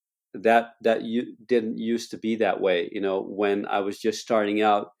that you didn't used to be that way. When I was just starting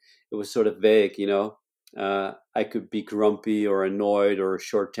out, it was sort of vague. I could be grumpy or annoyed or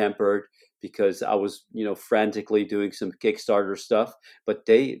short tempered because I was, frantically doing some Kickstarter stuff, but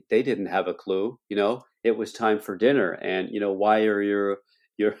they didn't have a clue. It was time for dinner, and why are you're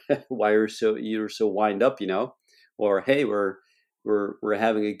why are you're so wind up, or hey, we're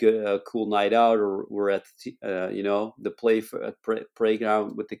having a cool night out, or we're at the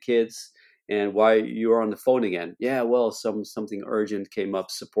playground with the kids, and why you're on the phone again? Yeah, well, something urgent came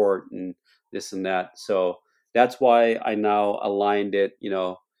up, support and this and that. So that's why I now aligned it.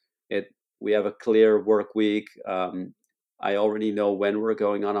 It we have a clear work week. I already know when we're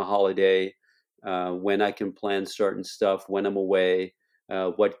going on a holiday, when I can plan certain stuff, when I'm away,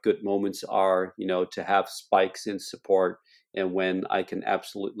 what good moments are, to have spikes in support, and when I can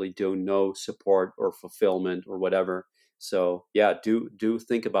absolutely do no support or fulfillment or whatever. So yeah, do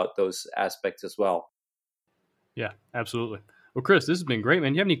think about those aspects as well. Yeah, absolutely. Well, Chris, this has been great,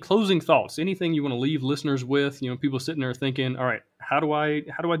 man. You have any closing thoughts? Anything you want to leave listeners with? People sitting there thinking, all right, how do I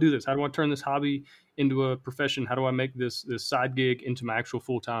do this? How do I turn this hobby into a profession? How do I make this side gig into my actual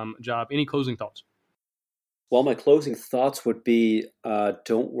full-time job? Any closing thoughts? Well, my closing thoughts would be,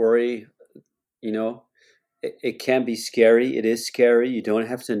 don't worry. It can be scary. It is scary. You don't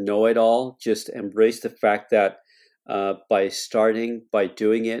have to know it all. Just embrace the fact that by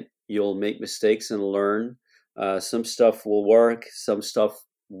doing it, you'll make mistakes and learn. Some stuff will work, some stuff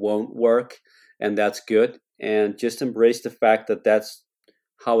won't work, and that's good. And just embrace the fact that that's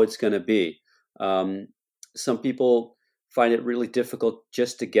how it's going to be. Some people find it really difficult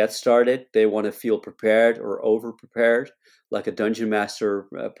just to get started. They want to feel prepared or over prepared, like a dungeon master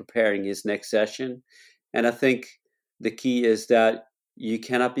preparing his next session. And I think the key is that you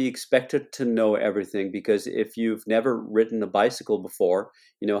cannot be expected to know everything, because if you've never ridden a bicycle before,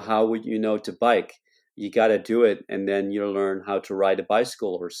 how would you know to bike? You got to do it, and then you learn how to ride a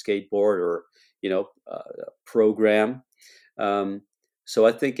bicycle or skateboard or program. So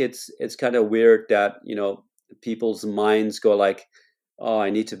I think it's kind of weird that people's minds go like, oh, I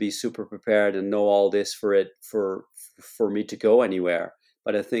need to be super prepared and know all this for me to go anywhere.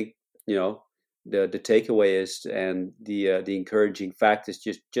 But I think the takeaway is, and the encouraging fact is,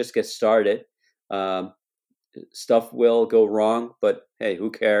 just get started. Stuff will go wrong, but hey,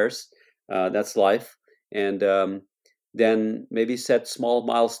 who cares? That's life. And then maybe set small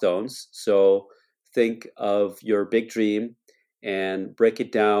milestones. So think of your big dream and break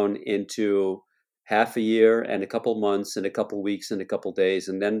it down into half a year and a couple months and a couple weeks and a couple days,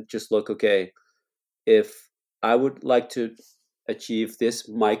 and then just look, okay, if I would like to achieve this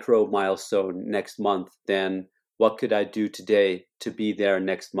micro milestone next month, then what could I do today to be there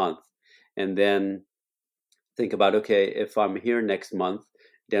next month? And then think about, okay, if I'm here next month,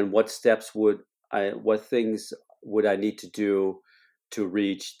 then what things would I need to do to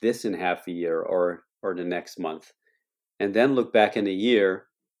reach this in half a year or the next month? And then look back in a year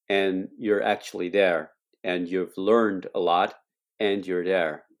and you're actually there and you've learned a lot and you're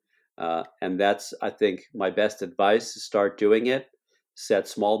there. And that's, I think, my best advice. Start doing it. Set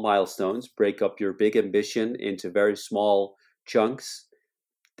small milestones. Break up your big ambition into very small chunks.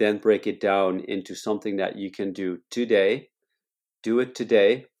 Then break it down into something that you can do today. Do it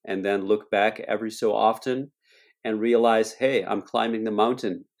today, and then look back every so often and realize, hey, I'm climbing the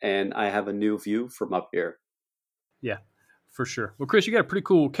mountain and I have a new view from up here. Yeah, for sure. Well, Chris, you got a pretty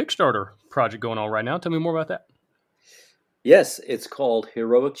cool Kickstarter project going on right now. Tell me more about that. Yes, it's called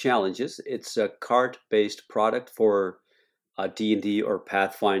Heroic Challenges. It's a card-based product for D&D or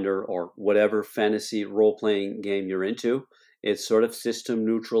Pathfinder or whatever fantasy role-playing game you're into. It's sort of system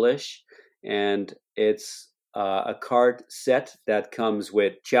neutral-ish, and it's a card set that comes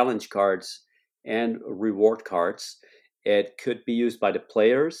with challenge cards and reward cards. It could be used by the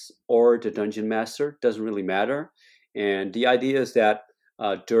players or the dungeon master, doesn't really matter. And the idea is that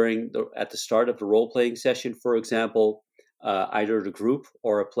at the start of the role-playing session, for example, either the group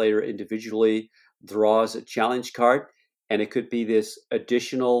or a player individually draws a challenge card, and it could be this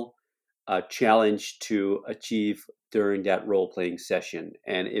additional challenge to achieve during that role-playing session.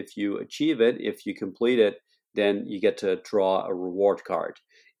 And if you achieve it, if you complete it, then you get to draw a reward card.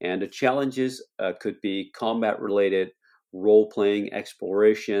 And the challenges could be combat-related, role-playing,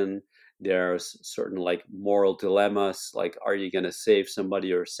 exploration. There's certain like moral dilemmas, like are you going to save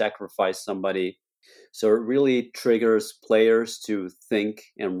somebody or sacrifice somebody? So it really triggers players to think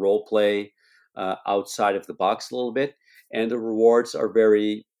and role play outside of the box a little bit. And the rewards are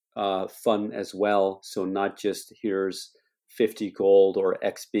very fun as well. So not just here's 50 gold or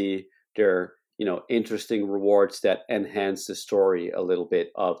XP. They're interesting rewards that enhance the story a little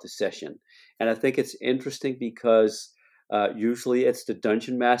bit of the session. And I think it's interesting because usually it's the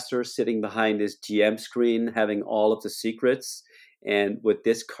dungeon master sitting behind his GM screen having all of the secrets. And with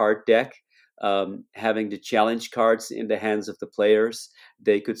this card deck, having the challenge cards in the hands of the players,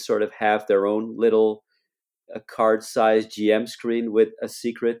 they could sort of have their own little card-sized GM screen with a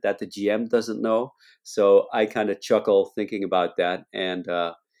secret that the GM doesn't know. So I kind of chuckle thinking about that. And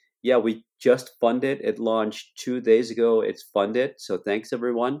we just funded. It launched 2 days ago. It's funded. So thanks,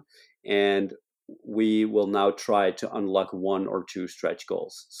 everyone. And we will now try to unlock 1 or 2 stretch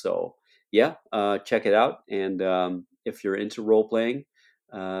goals. So check it out. And if you're into role-playing,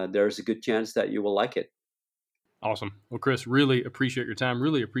 there's a good chance that you will like it. Awesome. Well, Chris, really appreciate your time.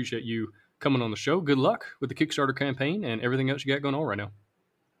 Really appreciate you coming on the show. Good luck with the Kickstarter campaign and everything else you got going on right now.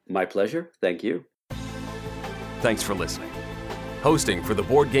 My pleasure. Thank you. Thanks for listening. Hosting for the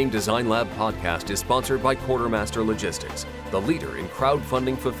Board Game Design Lab podcast is sponsored by Quartermaster Logistics, the leader in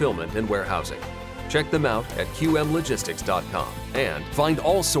crowdfunding fulfillment and warehousing. Check them out at qmlogistics.com and find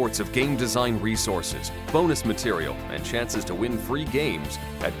all sorts of game design resources, bonus material, and chances to win free games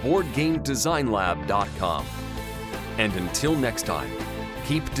at BoardGameDesignLab.com. And until next time,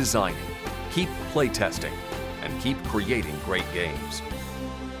 keep designing, keep playtesting, and keep creating great games.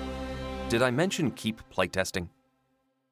 Did I mention keep playtesting?